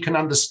that we can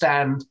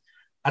understand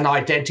and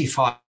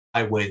identify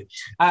with.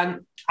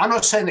 And I'm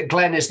not saying that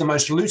Glenn is the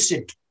most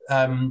lucid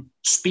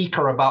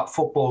speaker about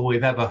football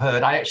we've ever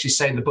heard. I actually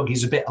say in the book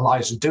he's a bit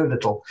Eliza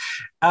Doolittle.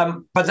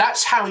 But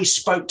that's how he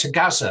spoke to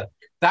Gaza.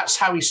 That's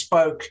how he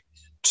spoke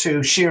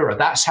to Shearer.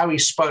 That's how he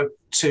spoke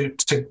to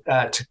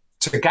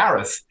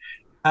Gareth.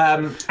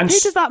 And who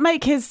does that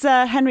make his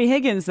Henry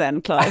Higgins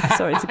then, Clive?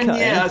 Sorry to cut in.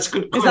 Yeah, that's a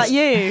good question. Is that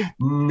you?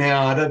 No,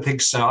 I don't think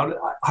so.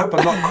 I hope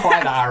I'm not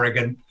quite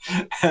arrogant.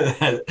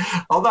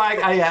 Although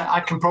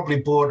I can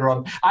probably border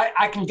on.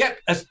 I can get...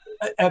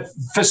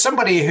 for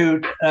somebody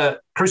who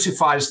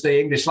crucifies the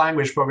English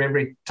language probably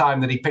every time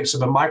that he picks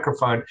up a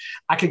microphone,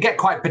 I could get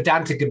quite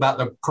pedantic about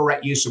the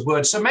correct use of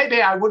words. So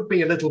maybe I would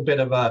be a little bit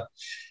of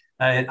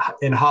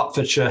in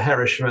Hertfordshire,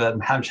 Herefordshire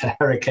and Hampshire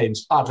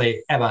Hurricanes,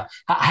 hardly ever.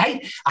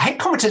 I hate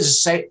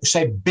commentators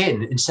say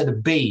bin instead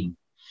of bean.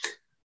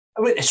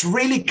 I mean, it's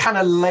really kind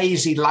of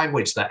lazy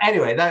language there.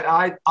 Anyway,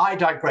 I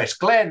digress.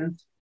 Glenn,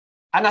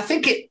 and I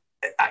think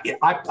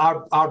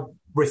I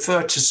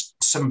refer to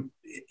some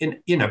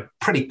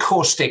pretty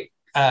caustic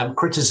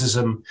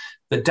criticism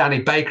that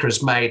Danny Baker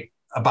has made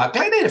about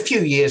Glenn a few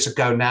years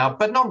ago now,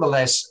 but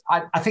nonetheless,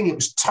 I think it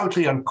was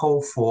totally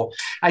uncalled for.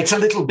 It's a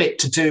little bit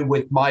to do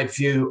with my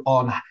view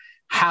on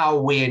how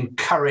we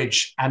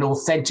encourage and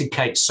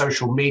authenticate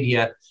social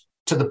media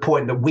to the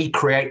point that we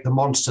create the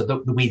monster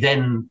that we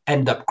then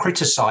end up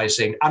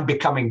criticizing and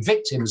becoming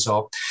victims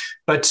of.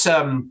 But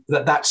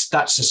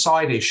that's a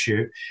side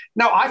issue.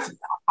 No,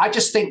 I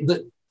just think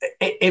that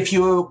if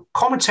you're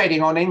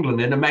commentating on England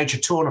in a major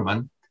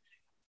tournament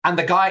and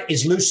the guy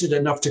is lucid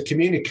enough to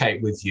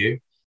communicate with you,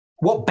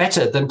 what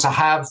better than to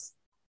have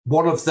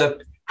one of the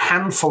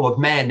handful of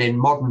men in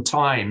modern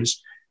times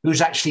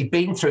who's actually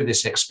been through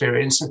this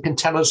experience and can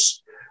tell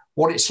us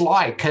what it's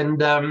like. And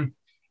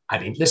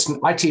listen,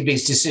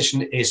 ITV's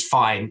decision is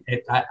fine.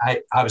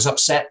 I was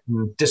upset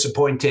and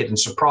disappointed and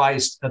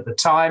surprised at the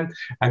time,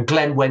 and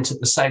Glenn went at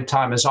the same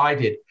time as I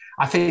did.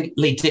 I think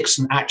Lee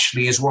Dixon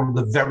actually is one of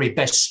the very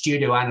best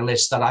studio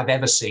analysts that I've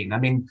ever seen. I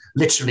mean,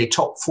 literally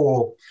top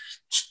 4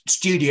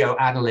 studio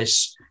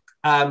analysts.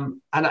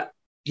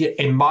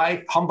 In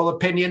my humble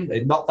opinion,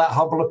 not that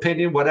humble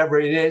opinion, whatever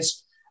it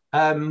is,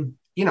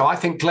 I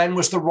think Glenn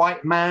was the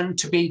right man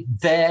to be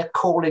there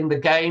calling the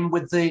game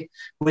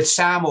with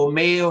Sam or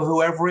me or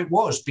whoever it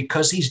was,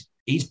 because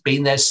he's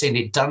been there, seen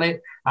it, done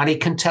it, and he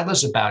can tell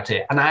us about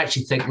it. And I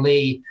actually think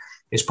Lee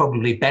is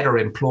probably better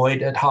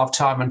employed at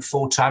half-time and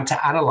full-time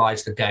to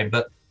analyse the game.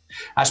 But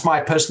that's my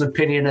personal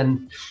opinion,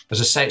 and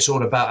as I say, it's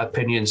all about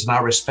opinions, and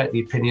I respect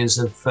the opinions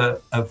of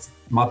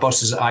my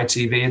bosses at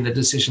ITV and the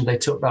decision they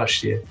took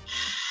last year.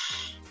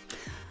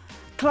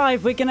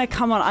 Clive, we're going to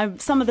come on.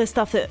 Some of the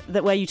stuff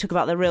that where you talk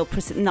about the real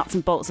nuts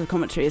and bolts of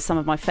commentary is some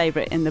of my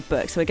favourite in the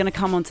book. So we're going to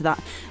come on to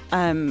that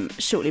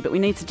shortly. But we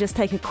need to just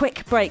take a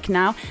quick break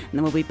now, and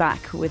then we'll be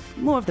back with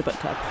more of the book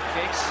club.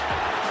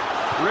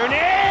 Rooney!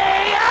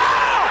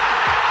 Oh!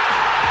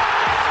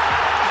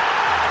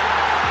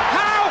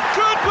 How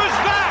good was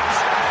that?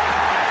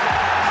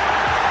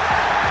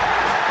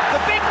 The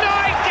big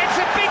night gets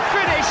a big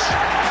finish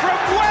from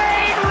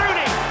Wayne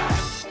Rooney.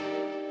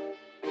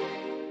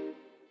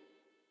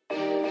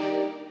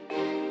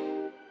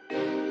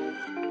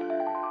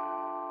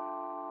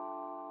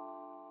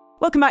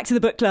 Welcome back to the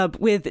book club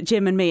with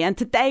Jim and me, and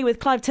today with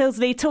Clive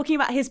Tyldesley talking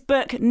about his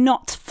book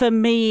Not For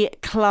Me,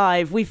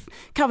 Clive. We've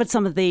covered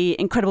some of the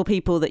incredible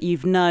people that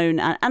you've known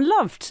and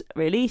loved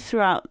really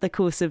throughout the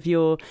course of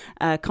your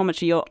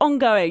commentary, your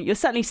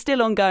certainly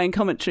still ongoing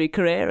commentary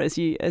career, as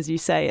you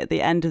say at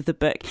the end of the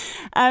book.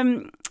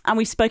 And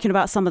we've spoken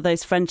about some of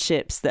those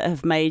friendships that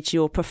have made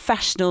your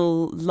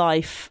professional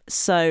life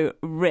so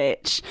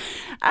rich.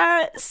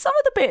 Some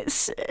of the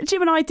bits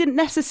Jim and I didn't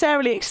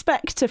necessarily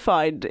expect to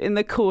find in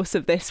the course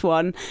of this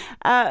one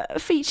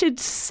featured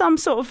some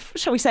sort of,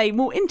 shall we say,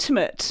 more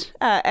intimate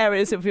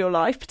areas of your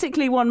life,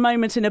 particularly one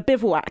moment in a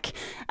bivouac.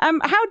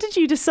 How did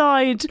you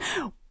decide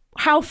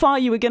how far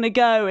you were going to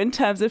go in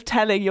terms of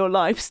telling your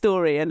life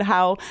story and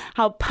how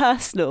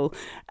personal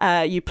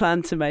you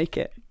planned to make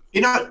it?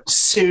 You're not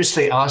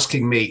seriously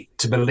asking me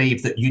to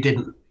believe that you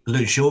didn't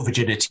lose your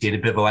virginity in a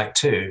bivouac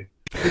too?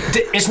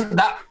 Isn't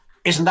that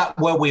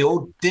where we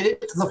all did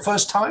it for the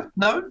first time?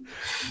 No?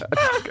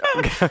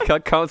 I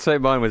can't say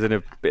mine was in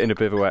a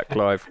bivouac,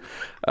 Clive.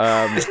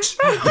 That's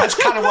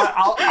kind of what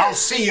I'll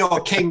see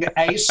your king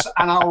ace,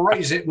 and I'll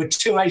raise it with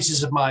two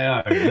aces of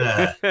my own.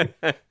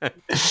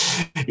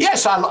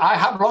 Yes, I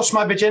have lost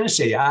my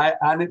virginity,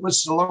 and it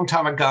was a long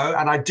time ago,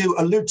 and I do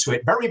allude to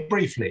it very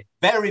briefly,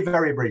 very,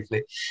 very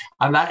briefly,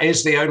 and that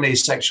is the only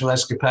sexual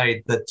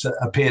escapade that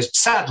appears,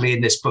 sadly,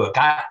 in this book.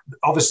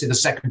 Obviously, the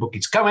second book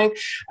is coming.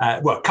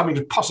 Coming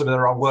is possibly the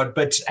wrong word,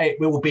 but it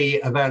will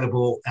be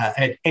available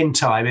in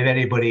time if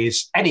anybody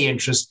is any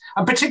interest,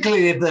 and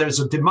particularly if there is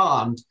a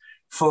demand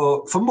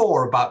for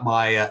more about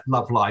my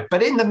love life.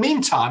 But in the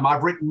meantime,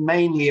 I've written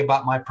mainly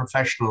about my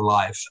professional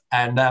life.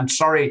 And I'm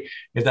sorry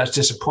if that's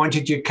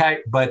disappointed you, Kate,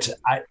 but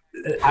I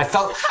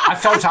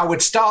felt I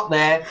would start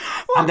there.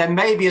 And then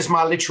maybe as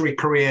my literary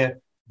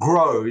career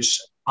grows,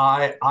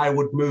 I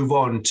would move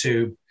on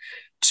to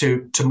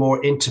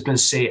more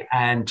intimacy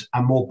and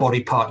more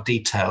body part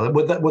detail.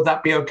 Would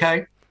that be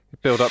okay?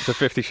 Build up to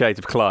 50 Shades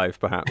of Clive,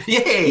 perhaps.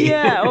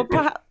 Yeah,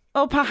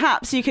 or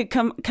perhaps you could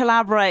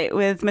collaborate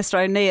with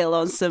Mr. O'Neill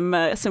on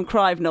some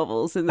Clive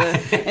novels in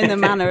the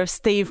manner of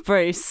Steve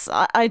Bruce.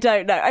 I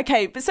don't know.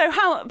 Okay, but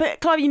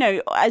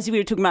Clive, as we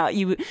were talking about,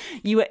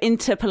 you were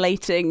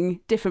interpolating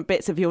different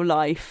bits of your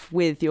life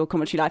with your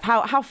commentary life.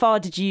 How far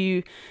did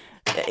you,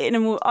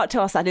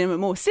 to ask that in a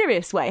more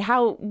serious way,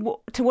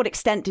 to what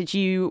extent did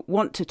you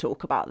want to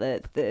talk about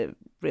the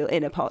real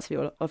inner parts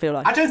of your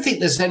life? I don't think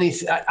there's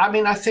anything. I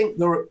mean, I think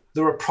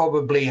there are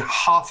probably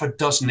half a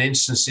dozen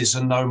instances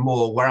and no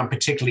more where I'm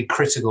particularly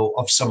critical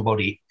of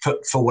somebody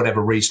for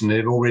whatever reason.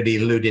 It already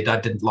alluded I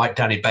didn't like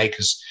Danny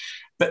Baker's,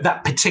 but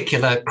that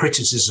particular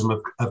criticism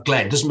of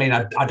Glenn doesn't mean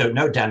I don't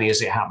know Danny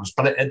as it happens,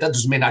 but it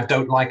doesn't mean I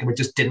don't like him. I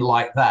just didn't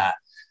like that.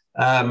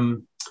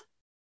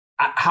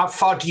 How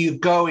far do you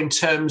go in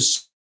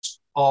terms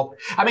of?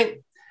 I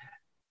mean,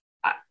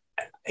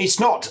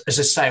 it's not, as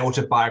I say,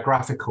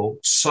 autobiographical.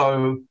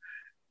 So,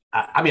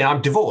 I mean,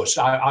 I'm divorced.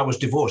 I was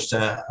divorced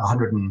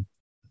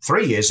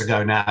 103 years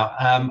ago now.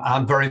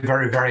 I'm very,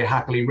 very, very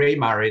happily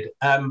remarried.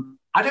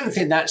 I don't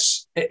think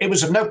it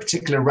was of no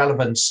particular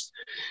relevance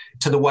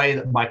to the way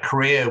that my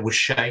career was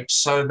shaped.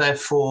 So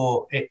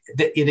therefore,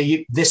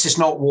 this is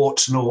not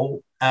warts and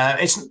all.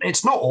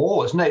 It's not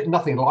all. It's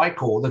nothing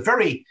like all.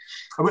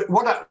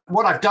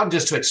 What I've done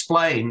just to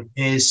explain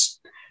is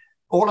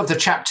all of the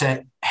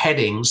chapter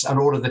headings and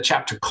all of the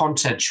chapter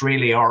contents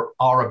really are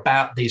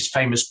about these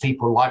famous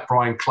people like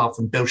Brian Clough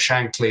and Bill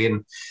Shankly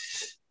and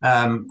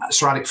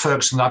Sir Alex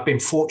Ferguson that I've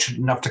been fortunate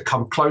enough to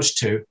come close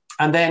to.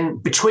 And then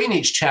between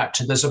each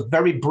chapter, there's a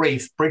very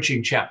brief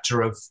bridging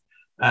chapter of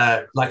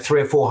like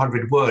 300 or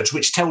 400 words,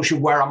 which tells you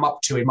where I'm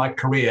up to in my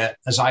career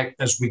as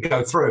we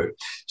go through.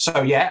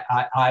 So yeah,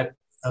 I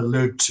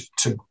allude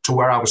to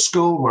where I was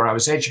schooled, where I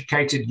was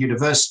educated,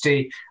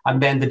 university,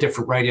 and then the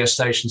different radio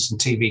stations and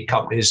TV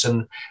companies.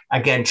 And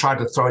again, try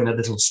to throw in a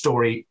little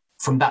story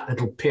from that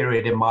little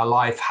period in my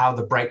life, how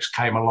the breaks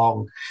came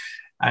along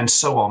and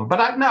so on. But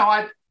I've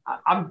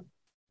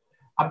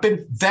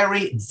been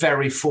very,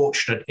 very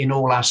fortunate in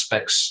all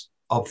aspects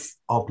of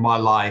my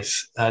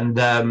life. And,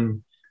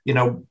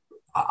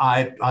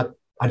 I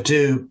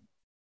do,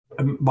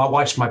 my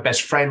wife's my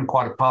best friend,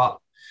 quite apart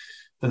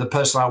from the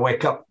person I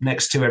wake up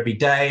next to every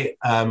day.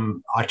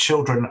 Our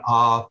children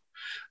are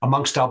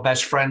amongst our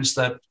best friends.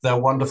 They're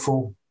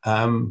wonderful.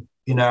 I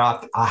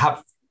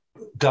have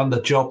done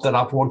the job that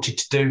I've wanted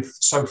to do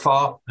so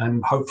far,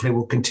 and hopefully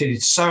will continue.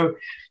 So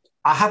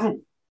I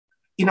haven't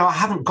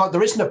got.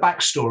 There isn't a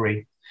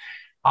backstory.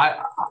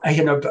 I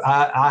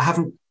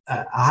haven't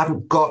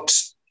got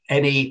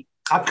any.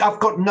 I've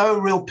got no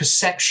real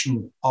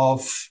perception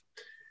of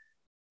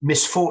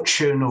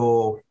misfortune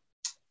or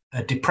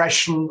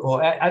depression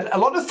or a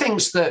lot of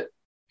things that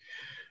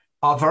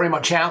are very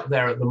much out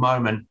there at the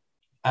moment.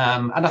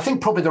 And I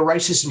think probably the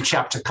racism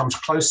chapter comes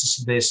closest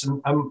to this.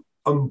 And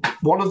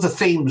one of the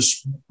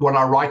themes when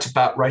I write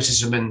about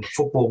racism in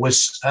football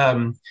was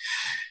an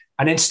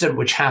incident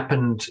which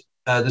happened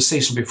the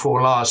season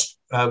before last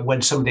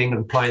when some of the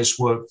England players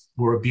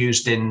were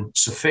abused in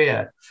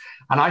Sofia.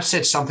 And I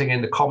said something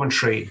in the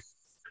commentary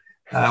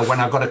when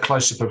I got a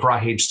close-up of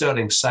Raheem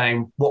Sterling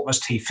saying, what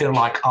must he feel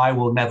like? I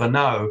will never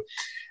know.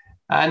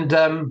 And,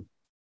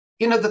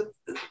 in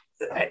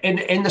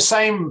the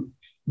same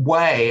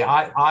way,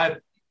 I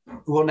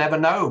will never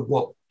know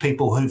what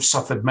people who've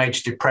suffered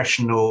major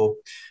depression or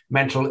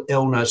mental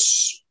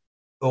illness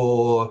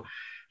or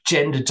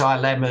gender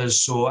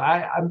dilemmas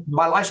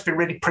my life's been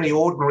really pretty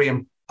ordinary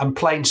and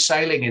plain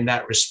sailing in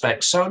that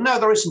respect. So, no,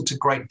 there isn't a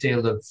great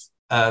deal of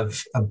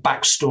a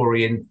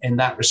backstory in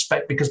that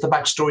respect, because the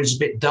backstory is a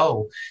bit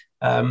dull.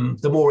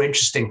 The more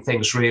interesting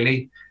things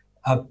really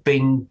have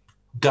been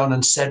done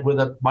and said with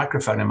a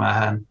microphone in my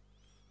hand.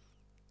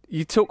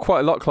 You talk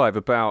quite a lot, Clive,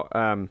 about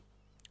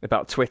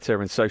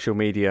Twitter and social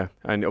media,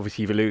 and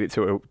obviously you've alluded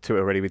to it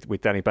already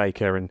with Danny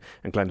Baker and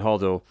Glenn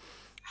Hoddle,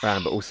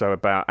 but also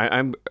about,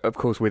 and of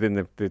course within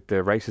the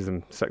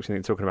racism section that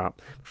you're talking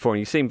about before, and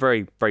you seem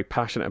very, very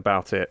passionate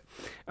about it,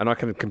 and I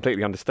can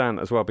completely understand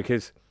that as well,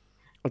 because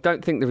I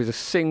don't think there is a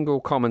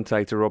single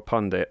commentator or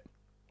pundit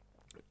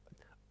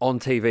on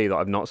TV that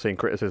I've not seen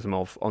criticism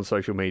of on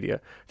social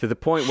media, to the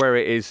point where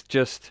it's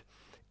just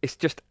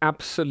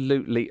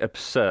absolutely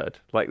absurd.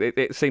 Like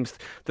it seems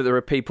that there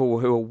are people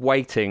who are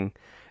waiting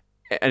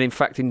and in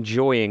fact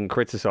enjoying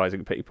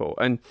criticising people.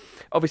 And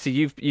obviously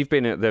you've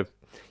been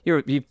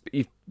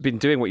you've been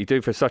doing what you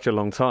do for such a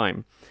long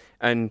time,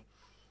 and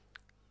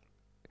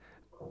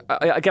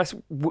I guess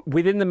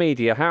within the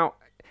media, how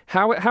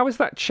has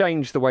that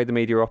changed the way the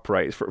media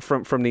operates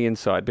from the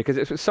inside? Because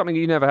it's something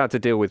you never had to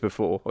deal with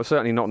before, or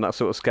certainly not on that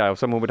sort of scale.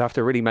 Someone would have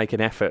to really make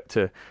an effort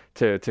to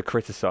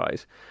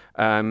criticise.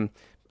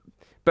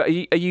 But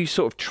are you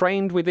sort of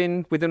trained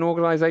within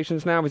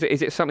organisations now? Is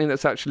it something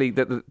that's actually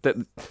that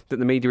the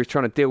media is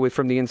trying to deal with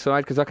from the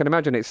inside? Because I can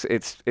imagine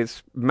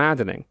it's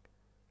maddening.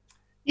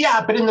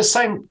 Yeah, but in the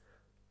same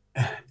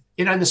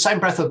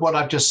breath of what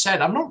I've just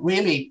said, I'm not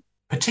really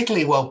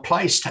particularly well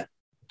placed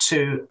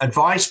to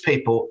advise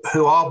people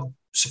who are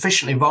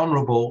sufficiently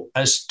vulnerable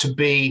as to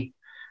be,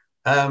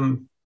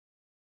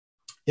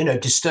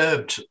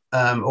 disturbed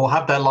or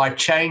have their life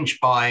changed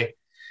by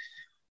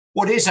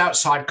what is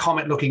outside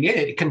comment looking in.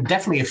 It can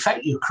definitely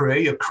affect your career.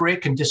 Your career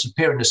can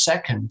disappear in a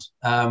second,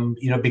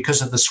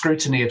 because of the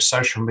scrutiny of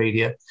social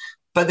media.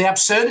 But the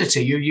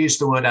absurdity, you use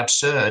the word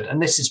absurd,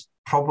 and this is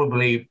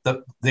probably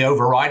the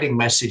overriding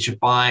message of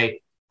my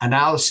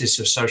analysis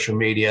of social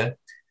media,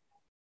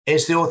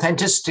 is the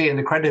authenticity and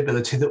the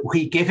credibility that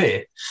we give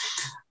it.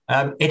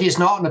 It is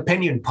not an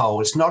opinion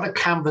poll. It's not a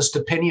canvassed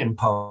opinion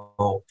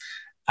poll.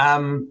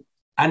 And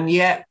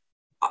yet,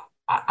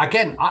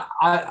 again,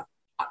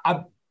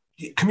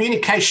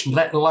 communication,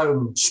 let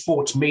alone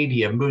sports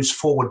media, moves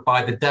forward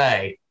by the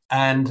day.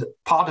 And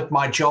part of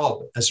my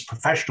job as a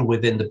professional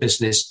within the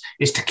business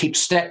is to keep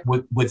step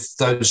with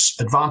those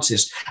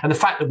advances. And the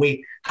fact that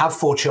we have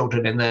 4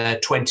 children in their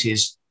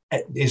 20s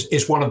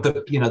is one of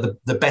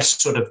the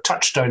best sort of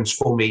touchstones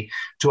for me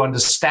to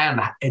understand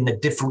in the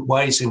different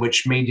ways in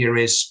which media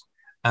is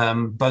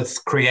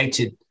both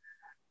created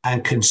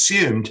and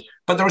consumed.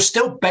 But there are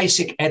still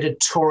basic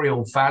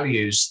editorial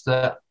values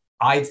that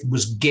I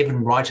was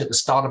given right at the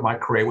start of my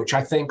career, which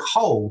I think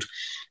hold.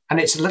 And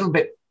it's a little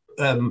bit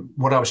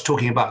what I was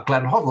talking about,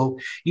 Glenn Hoddle.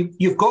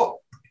 You've got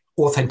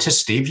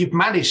authenticity. If you've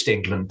managed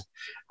England,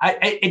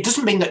 it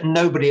doesn't mean that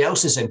nobody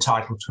else is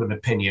entitled to an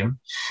opinion.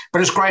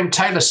 But as Graham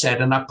Taylor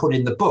said, and I put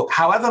in the book,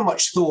 however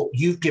much thought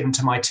you've given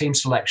to my team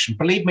selection,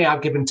 believe me,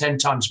 I've given 10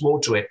 times more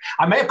to it.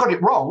 I may have got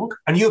it wrong,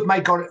 and you may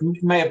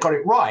have got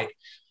it right,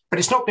 but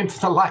it's not been for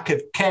the lack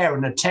of care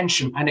and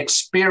attention and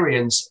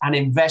experience and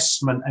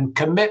investment and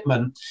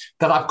commitment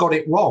that I've got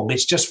it wrong.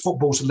 It's just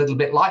football's a little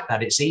bit like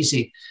that. It's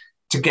easy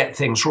to get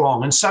things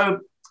wrong. And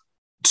so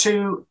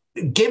to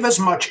give as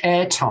much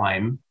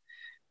airtime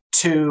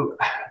to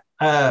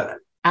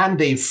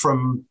Andy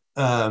from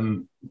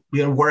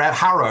where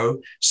Harrow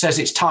says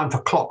it's time for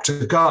Klopp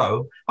to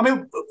go. I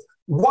mean,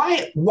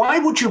 why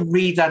would you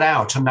read that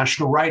out on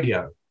national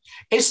radio?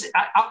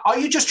 Are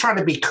you just trying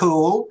to be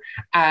cool?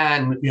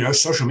 And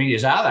social media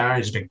is out there and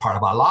it's a big part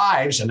of our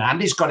lives. And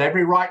Andy's got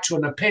every right to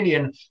an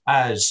opinion,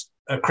 as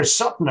Chris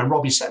Sutton and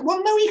Robbie said.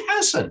 Well, no, he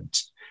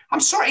hasn't. I'm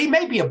sorry, he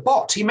may be a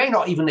bot. He may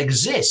not even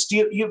exist.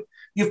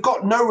 You've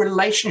got no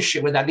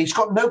relationship with that. He's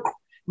got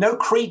no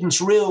credence,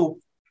 real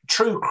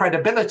true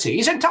credibility.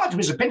 He's entitled to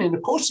his opinion,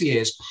 of course he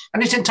is,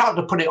 and he's entitled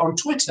to put it on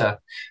Twitter.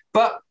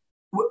 But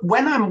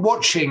when I'm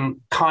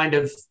watching kind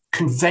of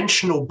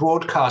conventional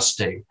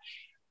broadcasting,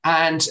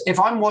 and if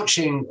I'm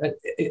watching,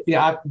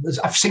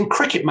 I've seen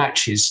cricket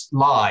matches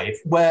live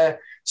where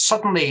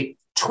suddenly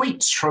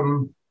tweets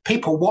from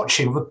people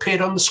watching have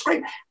appeared on the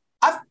screen.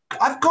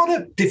 I've got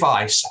a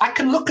device. I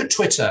can look at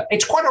Twitter.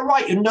 It's quite all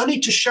right. You no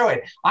need to show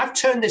it. I've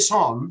turned this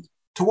on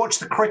to watch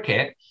the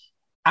cricket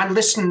and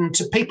listen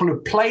to people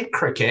who played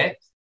cricket,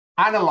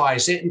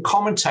 analyse it and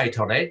commentate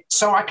on it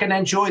so I can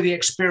enjoy the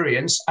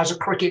experience as a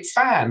cricket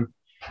fan.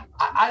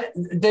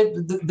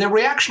 The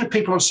reaction of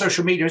people on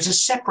social media is a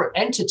separate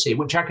entity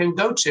which I can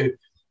go to.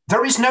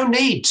 There is no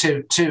need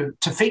to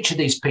feature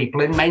these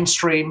people in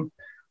mainstream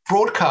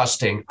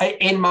broadcasting,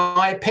 in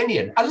my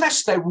opinion,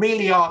 unless they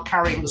really are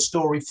carrying the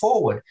story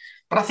forward.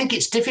 But I think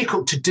it's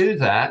difficult to do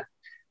that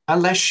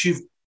unless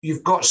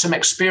you've got some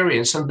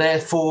experience, and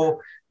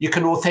therefore you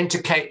can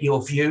authenticate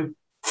your view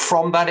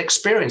from that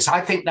experience.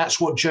 I think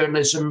that's what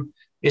journalism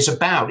is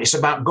about. It's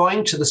about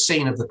going to the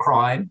scene of the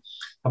crime,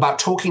 about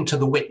talking to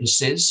the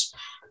witnesses,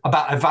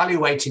 about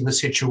evaluating the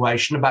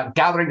situation, about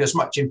gathering as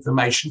much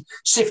information,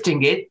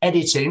 sifting it,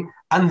 editing,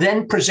 and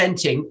then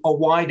presenting a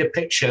wider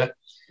picture.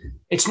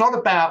 It's not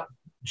about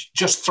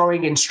just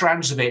throwing in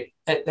strands of it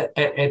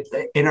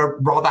in a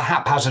rather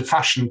haphazard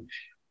fashion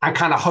and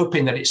kind of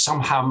hoping that it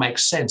somehow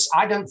makes sense.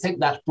 I don't think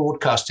that's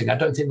broadcasting. I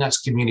don't think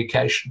that's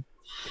communication.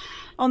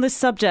 On the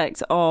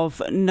subject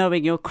of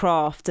knowing your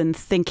craft and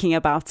thinking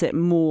about it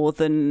more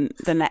than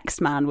the next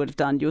man would have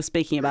done, you're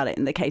speaking about it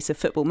in the case of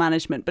football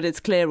management, but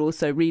it's clear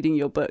also reading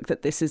your book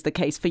that this is the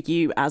case for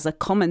you as a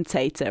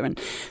commentator. And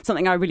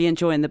something I really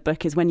enjoy in the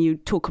book is when you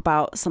talk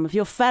about some of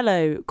your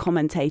fellow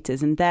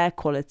commentators and their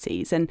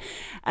qualities. And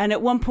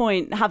at one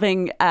point,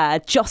 having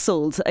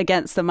jostled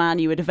against the man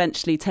you would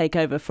eventually take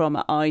over from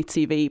at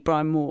ITV,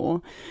 Brian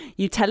Moore,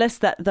 you tell us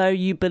that though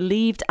you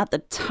believed at the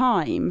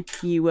time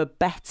you were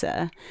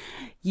better,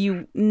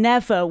 you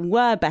never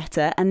were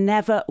better and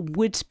never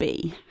would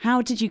be.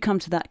 How did you come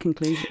to that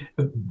conclusion?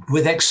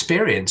 With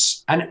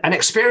experience. And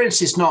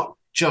experience is not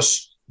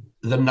just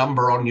the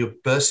number on your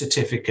birth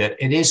certificate.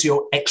 It is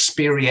your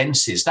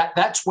experiences.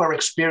 That's where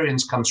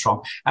experience comes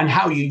from and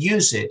how you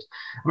use it.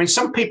 I mean,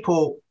 some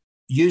people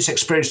use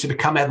experience to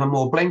become ever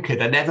more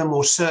blinkered and ever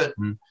more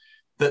certain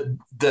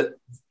that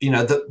you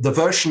know, the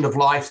version of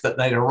life that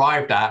they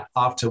arrived at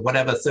after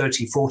whatever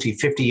 30, 40,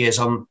 50 years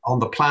on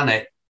the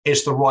planet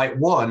is the right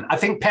one. I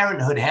think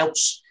parenthood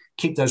helps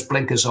keep those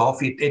blinkers off.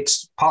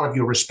 It's part of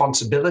your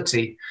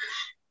responsibility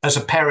as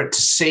a parent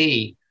to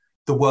see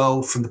the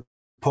world from the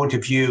point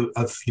of view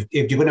of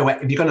if you're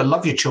going to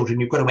love your children,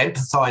 you've got to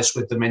empathise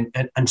with them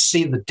and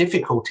see the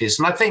difficulties.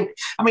 And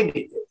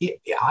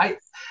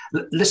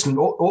listen,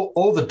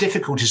 all the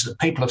difficulties that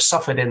people have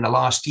suffered in the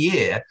last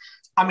year.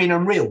 I mean,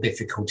 unreal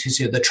difficulties.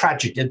 You know,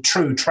 the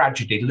true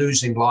tragedy,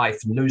 losing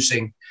life and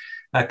losing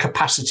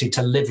capacity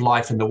to live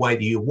life in the way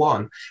that you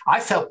want. I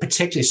felt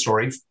particularly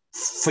sorry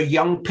for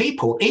young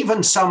people,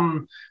 even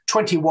some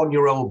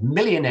 21-year-old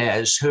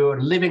millionaires who are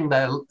living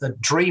their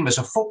dream as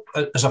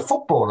a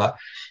footballer,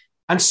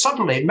 and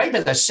suddenly maybe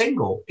they're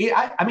single.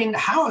 I mean,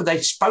 how are they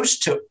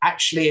supposed to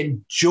actually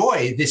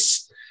enjoy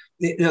this?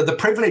 You know, the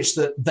privilege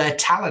that their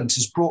talent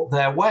has brought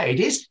their way. It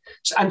is,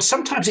 and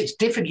sometimes it's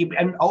difficult.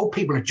 And old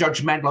people are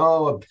judgmental.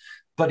 Oh,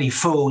 bloody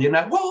fool! You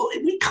know, well,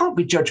 we can't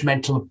be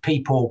judgmental of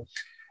people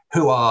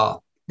who are,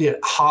 you know,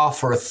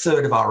 half or a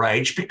third of our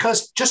age,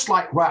 because just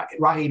like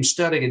Raheem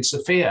Sterling and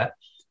Sophia,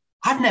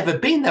 I've never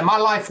been there. My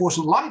life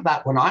wasn't like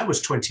that when I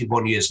was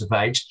 21 years of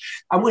age,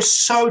 and we're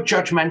so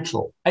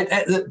judgmental.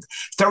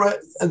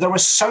 There are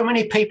so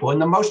many people in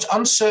the most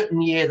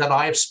uncertain year that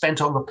I have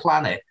spent on the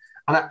planet,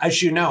 and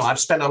as you know, I've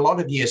spent a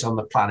lot of years on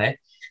the planet.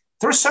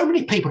 There are so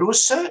many people who are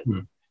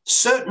certain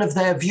of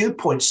their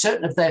viewpoint,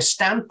 certain of their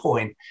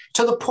standpoint,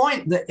 to the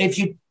point that if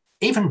you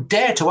even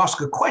dare to ask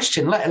a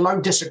question, let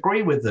alone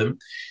disagree with them,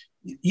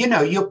 you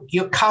know,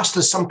 you're cast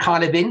as some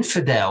kind of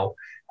infidel.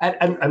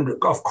 And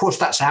of course,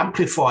 that's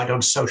amplified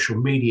on social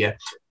media.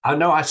 I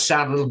know I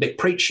sound a little bit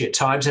preachy at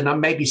times, and I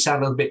maybe sound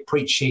a little bit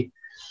preachy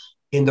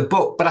in the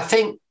book, but I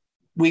think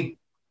one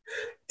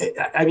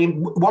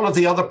of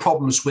the other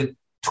problems with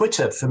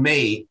Twitter for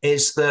me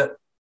is that,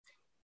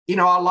 you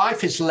know, our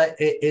life is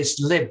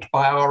lived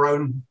by our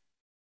own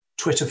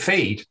Twitter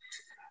feed.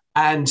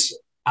 And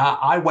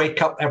I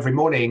wake up every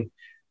morning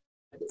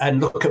and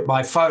look at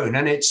my phone,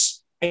 and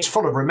it's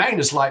full of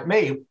Remainers like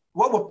me.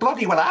 Well, we're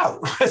bloody well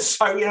out.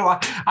 So, you know,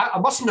 I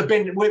mustn't have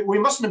been. We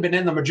mustn't have been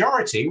in the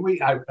majority.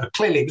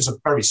 Clearly, it was a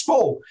very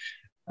small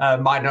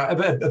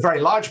a very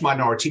large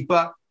minority.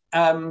 But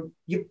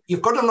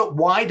you've got to look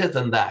wider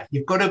than that.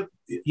 You've got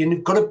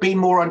to be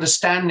more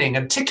understanding,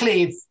 and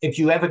particularly if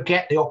you ever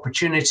get the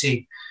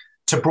opportunity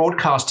to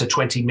broadcast to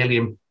 20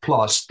 million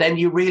plus, then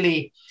you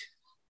really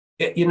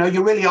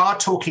are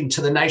talking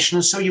to the nation.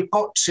 And so you've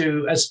got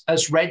to,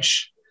 as Reg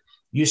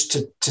used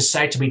to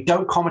say to me,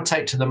 don't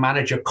commentate to the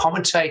manager,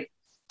 commentate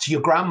to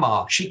your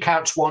grandma. She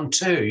counts 1,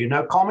 2, you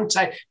know,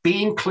 commentate,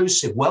 be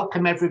inclusive,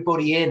 welcome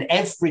everybody in.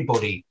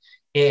 Everybody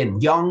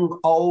in, young,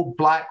 old,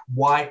 black,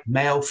 white,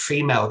 male,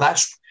 female.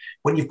 That's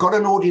when you've got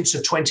an audience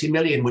of 20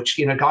 million, which,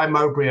 Guy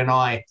Mowbray and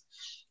I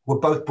were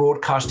both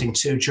broadcasting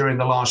to during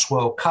the last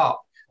World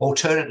Cup,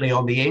 alternately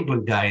on the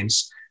England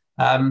games.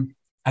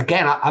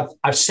 Again,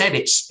 I've said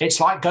it's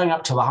like going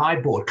up to the high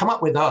board. Come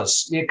up with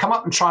us. Come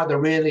up and try the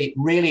really,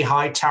 really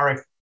high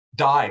tariff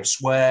dives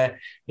where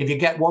if you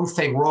get one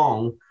thing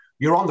wrong,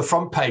 you're on the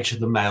front page of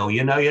the Mail.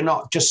 You're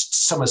not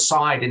just some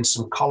aside in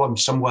some column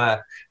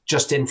somewhere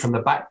just in from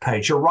the back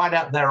page. You're right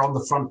out there on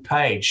the front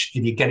page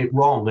if you get it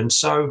wrong. And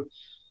so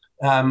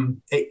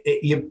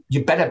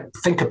you better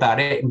think about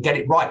it and get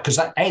it right, because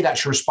A,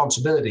 that's your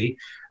responsibility,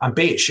 and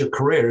B, it's your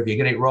career if you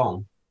get it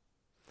wrong.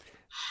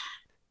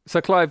 So,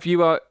 Clive,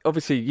 you are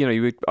obviously,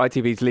 you were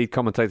ITV's lead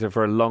commentator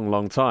for a long,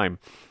 long time,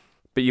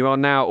 but you are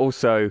now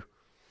also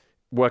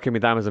working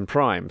with Amazon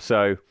Prime.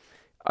 So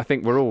I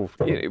think we're all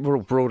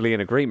broadly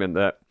in agreement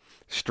that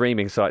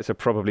streaming sites are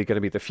probably going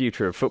to be the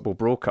future of football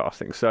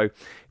broadcasting. So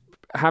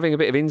having a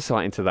bit of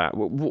insight into that,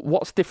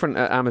 what's different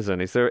at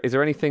Amazon? Is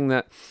there anything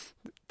that...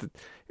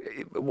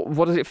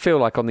 What does it feel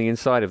like on the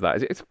inside of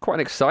that? It's quite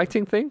an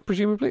exciting thing,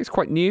 presumably. It's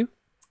quite new.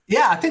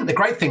 Yeah, I think the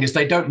great thing is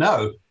they don't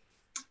know.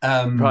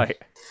 Right.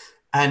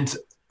 And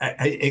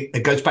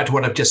it goes back to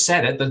what I've just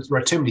said. There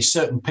are too many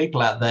certain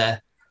people out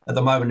there at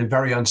the moment in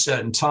very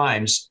uncertain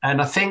times.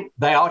 And I think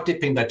they are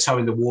dipping their toe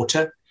in the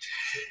water.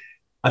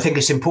 I think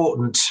it's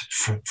important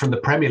from the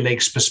Premier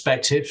League's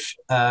perspective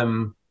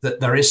that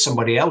there is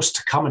somebody else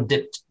to come and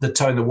dip the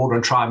toe in the water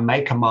and try and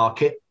make a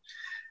market.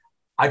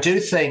 I do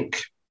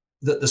think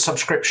that the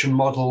subscription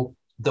model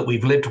that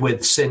we've lived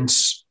with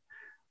since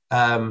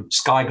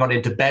Sky got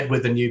into bed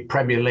with the new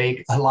Premier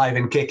League, alive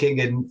and kicking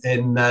in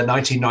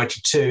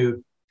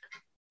 1992,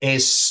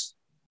 is...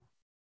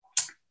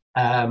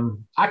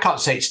 I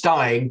can't say it's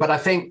dying, but I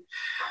think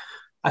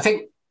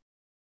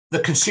the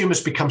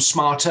consumers become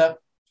smarter.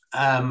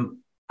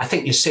 I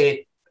think you see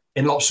it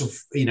in lots of,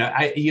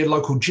 your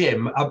local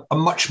gym are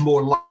much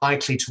more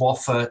likely to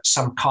offer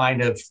some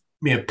kind of,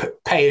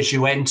 pay as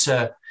you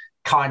enter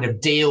kind of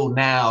deal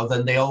now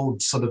than the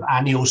old sort of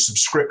annual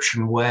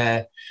subscription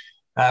where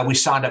we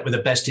signed up with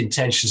the best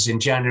intentions in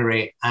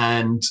January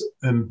and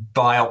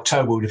by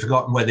October we'd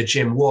forgotten where the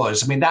gym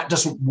was. I mean, that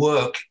doesn't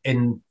work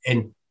in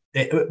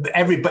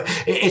everybody.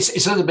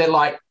 It's a little bit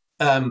like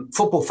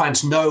football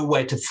fans know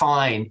where to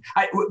find.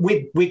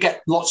 We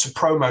get lots of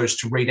promos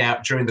to read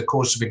out during the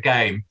course of a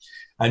game,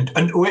 and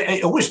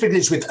we always begin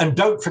this with "and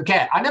don't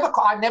forget." I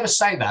never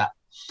say that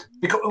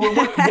because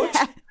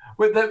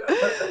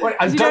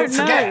and don't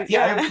forget.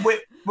 Yeah.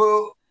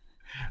 Well,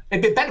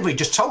 it'd be better if we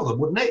just told them,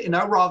 wouldn't it?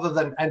 Rather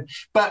than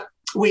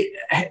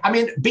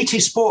BT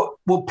Sport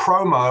will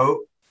promo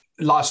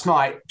last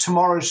night,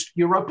 tomorrow's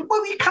Europa.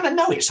 Well, you kind of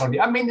know it's on.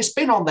 It's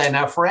been on there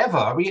now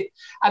forever.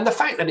 And the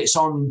fact that it's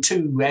on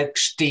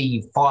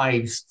 2XD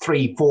 5,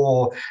 3,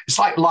 4, it's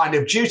like Line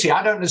of Duty.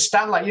 I don't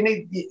understand. Like you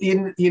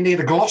need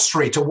a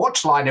glossary to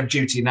watch Line of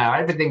Duty now.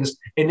 Everything's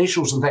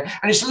initials and things.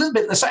 And it's a little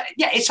bit the same.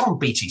 Yeah, it's on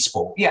BT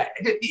Sport. Yeah,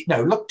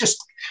 look,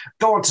 just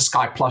go on to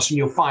Sky Plus and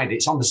you'll find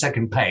it's on the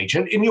second page,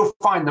 and you'll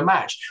find the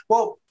match.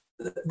 Well,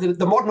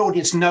 the modern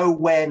audience know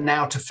where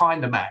now to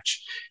find the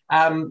match.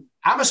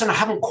 Amazon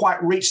haven't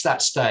quite reached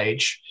that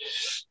stage,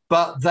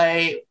 but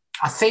they,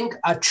 I think,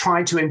 are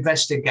trying to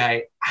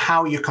investigate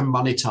how you can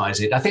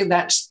monetize it. I think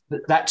that's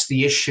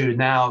the issue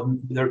now.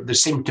 There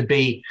seem to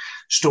be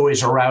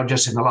stories around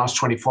just in the last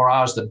 24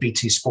 hours that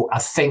BT Sport are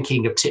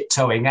thinking of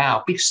tiptoeing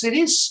out, because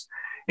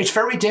it's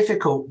very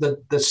difficult.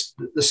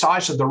 The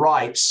size of the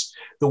rights,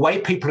 the way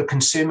people are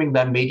consuming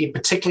their media,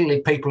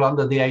 particularly people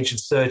under the age of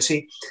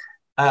 30.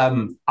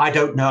 I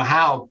don't know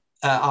how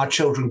our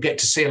children get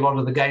to see a lot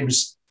of the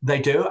games they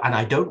do, and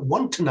I don't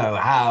want to know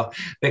how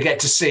they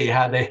get to see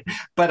how they.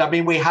 But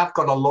we have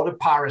got a lot of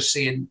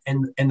piracy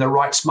in the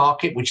rights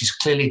market, which is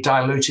clearly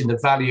diluting the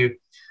value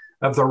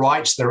of the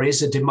rights. There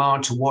is a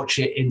demand to watch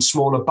it in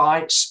smaller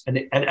bites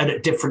and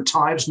at different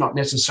times, not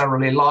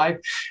necessarily live,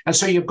 and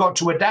so you've got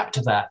to adapt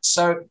to that.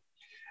 So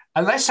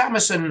unless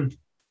Amazon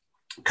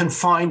can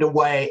find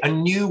a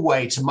new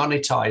way to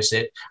monetize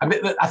it.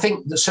 I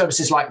think the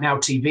services like Now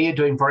TV are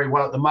doing very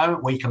well at the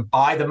moment, where you can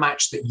buy the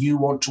match that you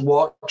want to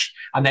watch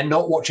and then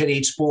not watch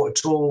any sport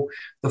at all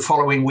the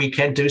following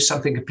weekend, do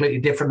something completely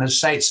different, and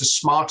say it's a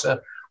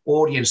smarter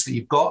audience that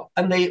you've got.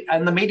 And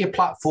the media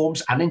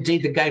platforms and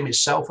indeed the game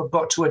itself have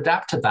got to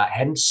adapt to that.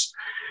 Hence,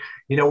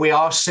 we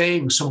are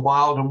seeing some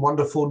wild and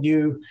wonderful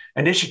new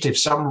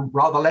initiatives, some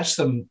rather less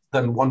than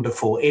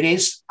wonderful. It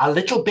is a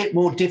little bit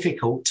more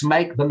difficult to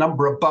make the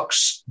number of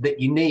bucks that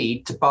you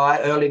need to buy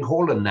Erling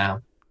Haaland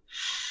now.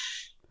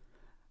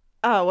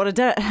 Oh, what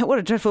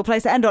a dreadful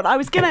place to end on.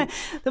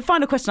 The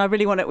final question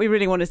we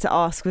really wanted to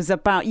ask was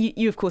about,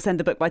 you of course end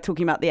the book by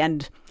talking about the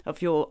end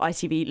of your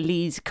ITV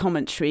lead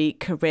commentary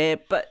career,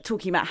 but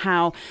talking about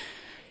how,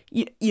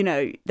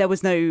 there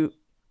was no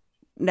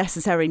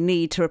necessary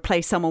need to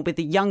replace someone with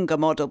a younger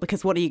model,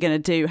 because what are you going to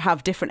do?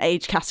 Have different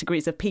age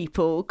categories of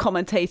people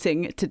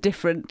commentating to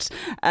different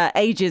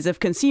ages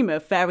of consumer?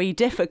 Very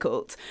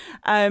difficult.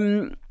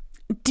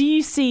 Do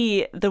you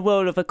see the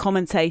role of a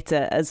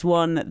commentator as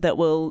one that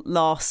will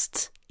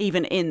last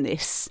even in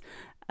this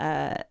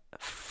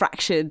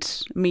fractured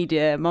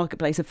media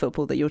marketplace of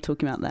football that you're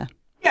talking about there?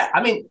 Yeah,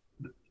 I mean,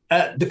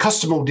 the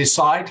customer will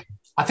decide.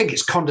 I think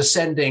it's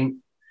condescending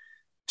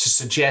to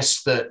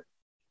suggest that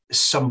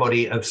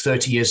somebody of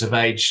 30 years of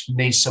age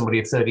needs somebody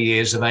of 30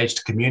 years of age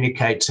to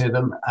communicate to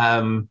them.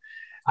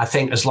 I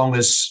think as long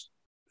as,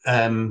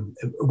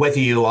 whether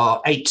you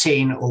are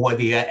 18 or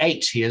whether you're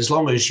 80, as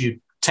long as you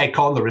take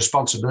on the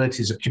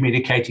responsibilities of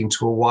communicating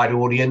to a wide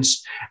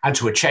audience and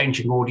to a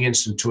changing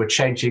audience and to a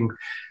changing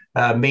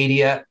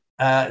media,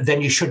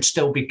 then you should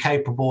still be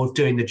capable of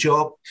doing the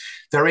job.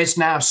 There is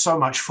now so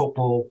much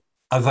football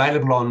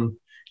available on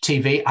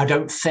TV. I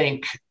don't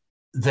think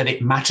that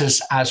it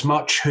matters as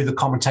much who the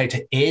commentator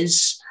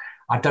is.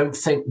 I don't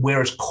think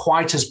we're as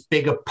quite as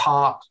big a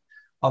part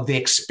of the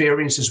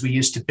experience as we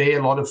used to be.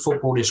 A lot of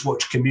football is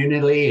watched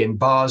communally in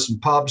bars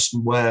and pubs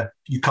and where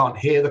you can't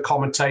hear the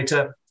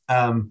commentator.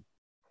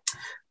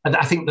 And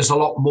I think there's a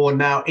lot more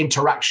now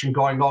interaction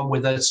going on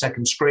with a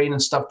second screen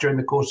and stuff during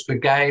the course of the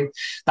game.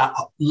 That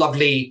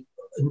lovely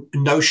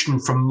notion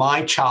from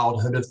my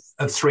childhood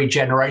of three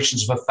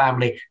generations of a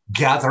family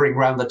gathering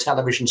around the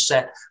television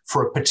set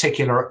for a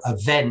particular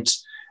event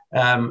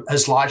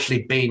has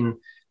largely been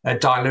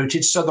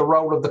diluted. So the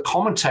role of the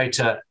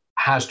commentator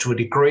has to a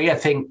degree. I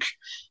think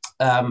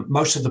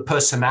most of the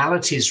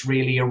personalities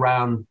really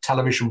around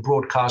television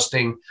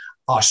broadcasting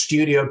are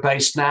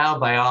studio-based now.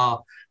 They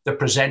are the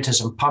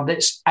presenters and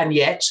pundits. And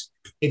yet,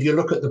 if you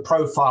look at the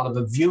profile of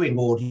a viewing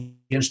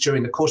audience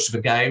during the course of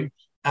a game,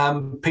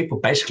 people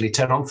basically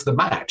turn on for the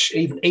match.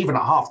 Even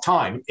at half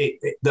time,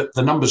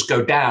 the numbers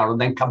go down and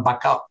then come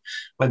back up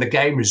when the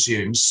game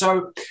resumes.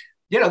 So,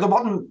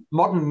 the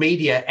modern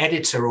media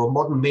editor or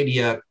modern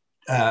media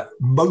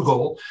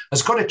mogul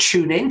has got to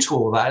tune into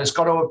all that. Has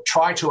got to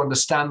try to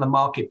understand the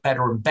market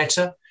better and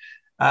better.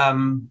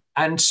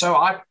 And so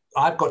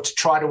I've got to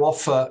try to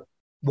offer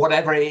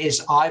whatever it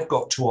is I've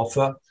got to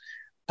offer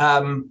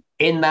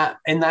in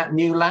that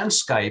new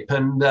landscape.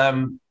 And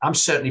I'm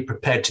certainly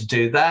prepared to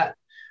do that.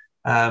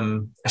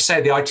 I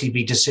say the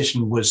ITV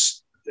decision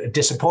was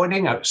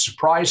disappointing. I was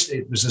surprised.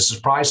 It was a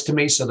surprise to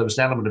me, so there was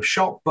an element of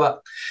shock.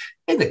 But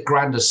in the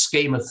grander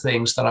scheme of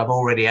things that I've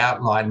already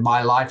outlined,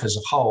 my life as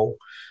a whole,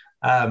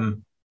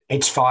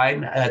 it's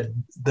fine.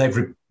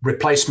 They've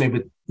replaced me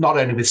with not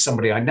only with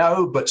somebody I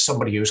know, but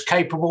somebody who's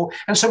capable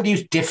and somebody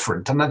who's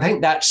different. And I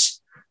think that's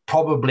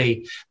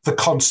probably the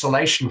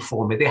consolation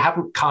for me. They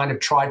haven't kind of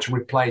tried to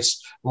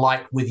replace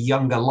like with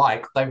younger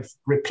like. They've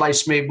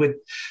replaced me with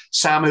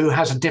Sam, who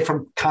has a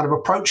different kind of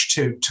approach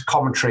to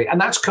commentary. And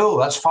that's cool.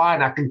 That's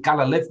fine. I can kind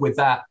of live with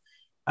that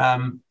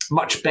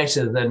much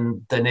better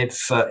than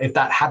if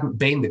that hadn't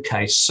been the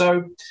case.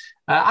 So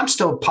I'm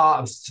still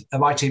part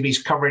of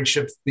ITV's coverage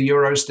of the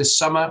Euros this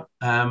summer.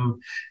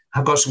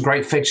 I've got some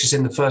great fixtures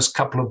in the first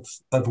couple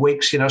of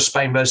weeks,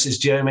 Spain versus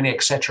Germany,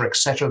 et cetera, et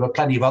cetera. There are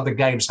plenty of other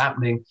games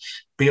happening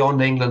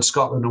beyond England,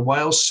 Scotland and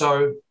Wales.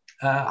 So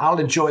I'll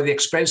enjoy the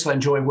experience. I'll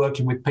enjoy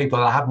working with people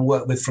I haven't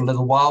worked with for a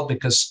little while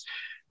because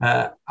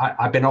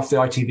I've been off the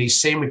ITV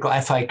scene. We've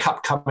got FA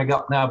Cup coming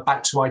up now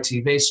back to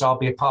ITV, so I'll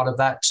be a part of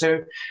that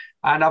too.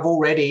 And I've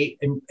already,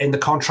 in the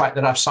contract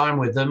that I've signed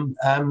with them,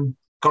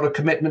 got a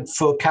commitment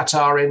for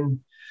Qatar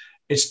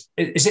is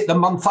it the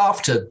month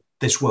after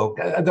this World?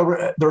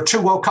 There are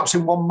two World Cups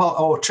in 1 month,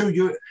 or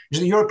the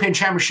European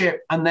Championship,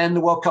 and then the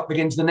World Cup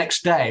begins the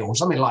next day, or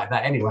something like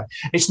that. Anyway,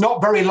 it's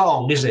not very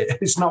long, is it?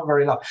 It's not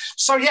very long.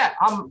 So yeah,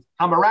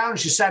 I'm around.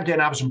 As you said,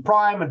 doing Amazon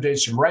Prime and doing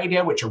some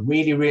radio, which I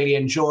really, really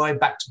enjoy.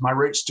 Back to my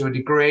roots to a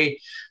degree.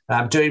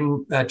 I'm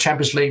doing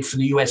Champions League for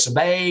the US of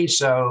A,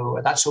 so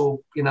that's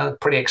all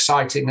pretty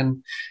exciting.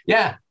 And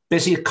yeah,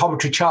 busy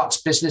commentary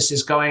charts business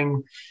is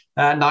going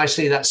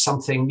nicely. That's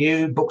something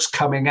new. Books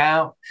coming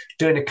out.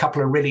 Doing a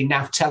couple of really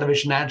naff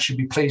television ads. You'd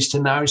be pleased to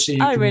know. So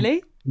you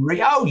really?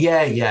 Oh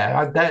yeah.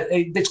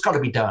 It's got to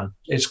be done.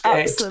 It's got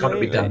to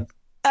be done.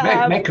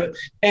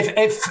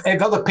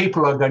 If other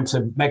people are going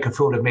to make a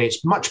fool of me,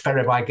 it's much better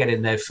if I get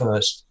in there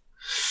first.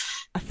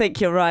 I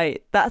think you're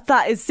right.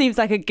 That seems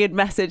like a good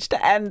message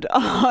to end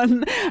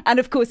on. And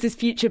of course, this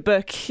future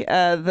book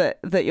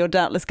that you're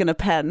doubtless going to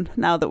pen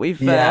now that we've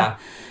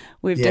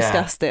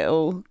discussed it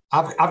all.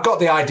 I've got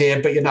the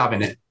idea, but you're not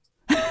in it.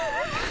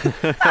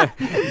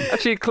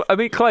 Actually, I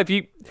mean, Clive,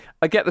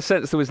 I get the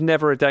sense there was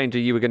never a danger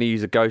you were going to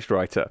use a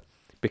ghostwriter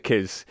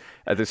because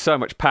there's so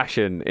much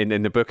passion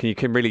in the book, and you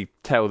can really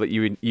tell that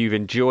you've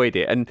enjoyed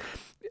it. And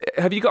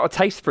have you got a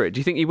taste for it? Do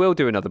you think you will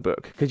do another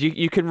book? Because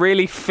you can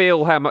really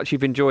feel how much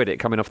you've enjoyed it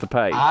coming off the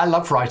page. I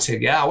love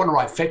writing. Yeah, I want to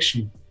write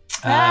fiction.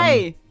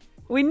 Hey,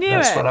 we knew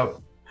it.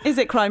 Is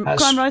it crime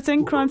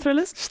writing, crime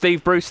thrillers?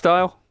 Steve Bruce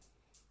style?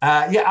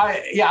 I'll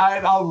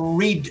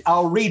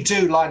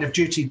redo Line of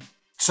Duty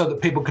so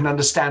that people can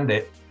understand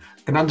it,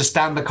 can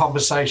understand the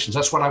conversations.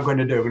 That's what I'm going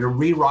to do. I'm going to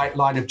rewrite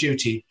Line of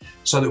Duty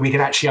so that we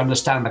can actually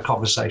understand the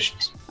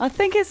conversations. I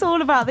think it's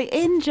all about the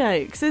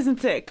in-jokes,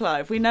 isn't it,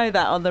 Clive? We know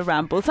that on The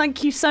Ramble.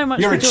 Thank you so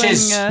much for joining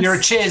us. You're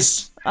a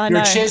chiz. I know.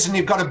 You're a chiz and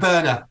you've got a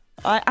burner.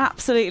 I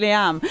absolutely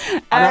am.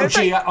 And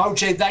OG,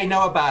 they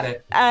know about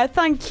it.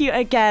 Thank you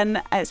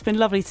again. It's been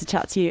lovely to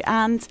chat to you,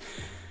 and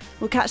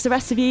we'll catch the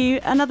rest of you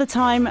another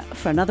time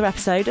for another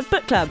episode of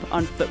Book Club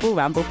on Football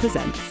Ramble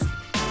Presents.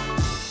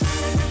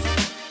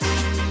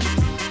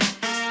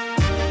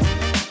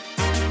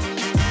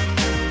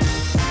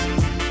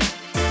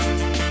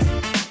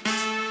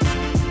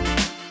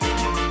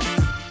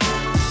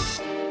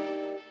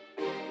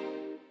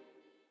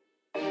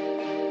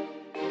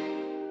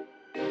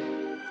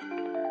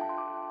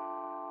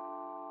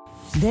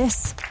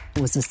 This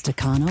was a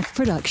Stakhanov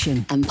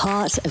production and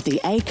part of the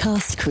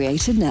Acast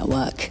Creative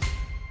Network.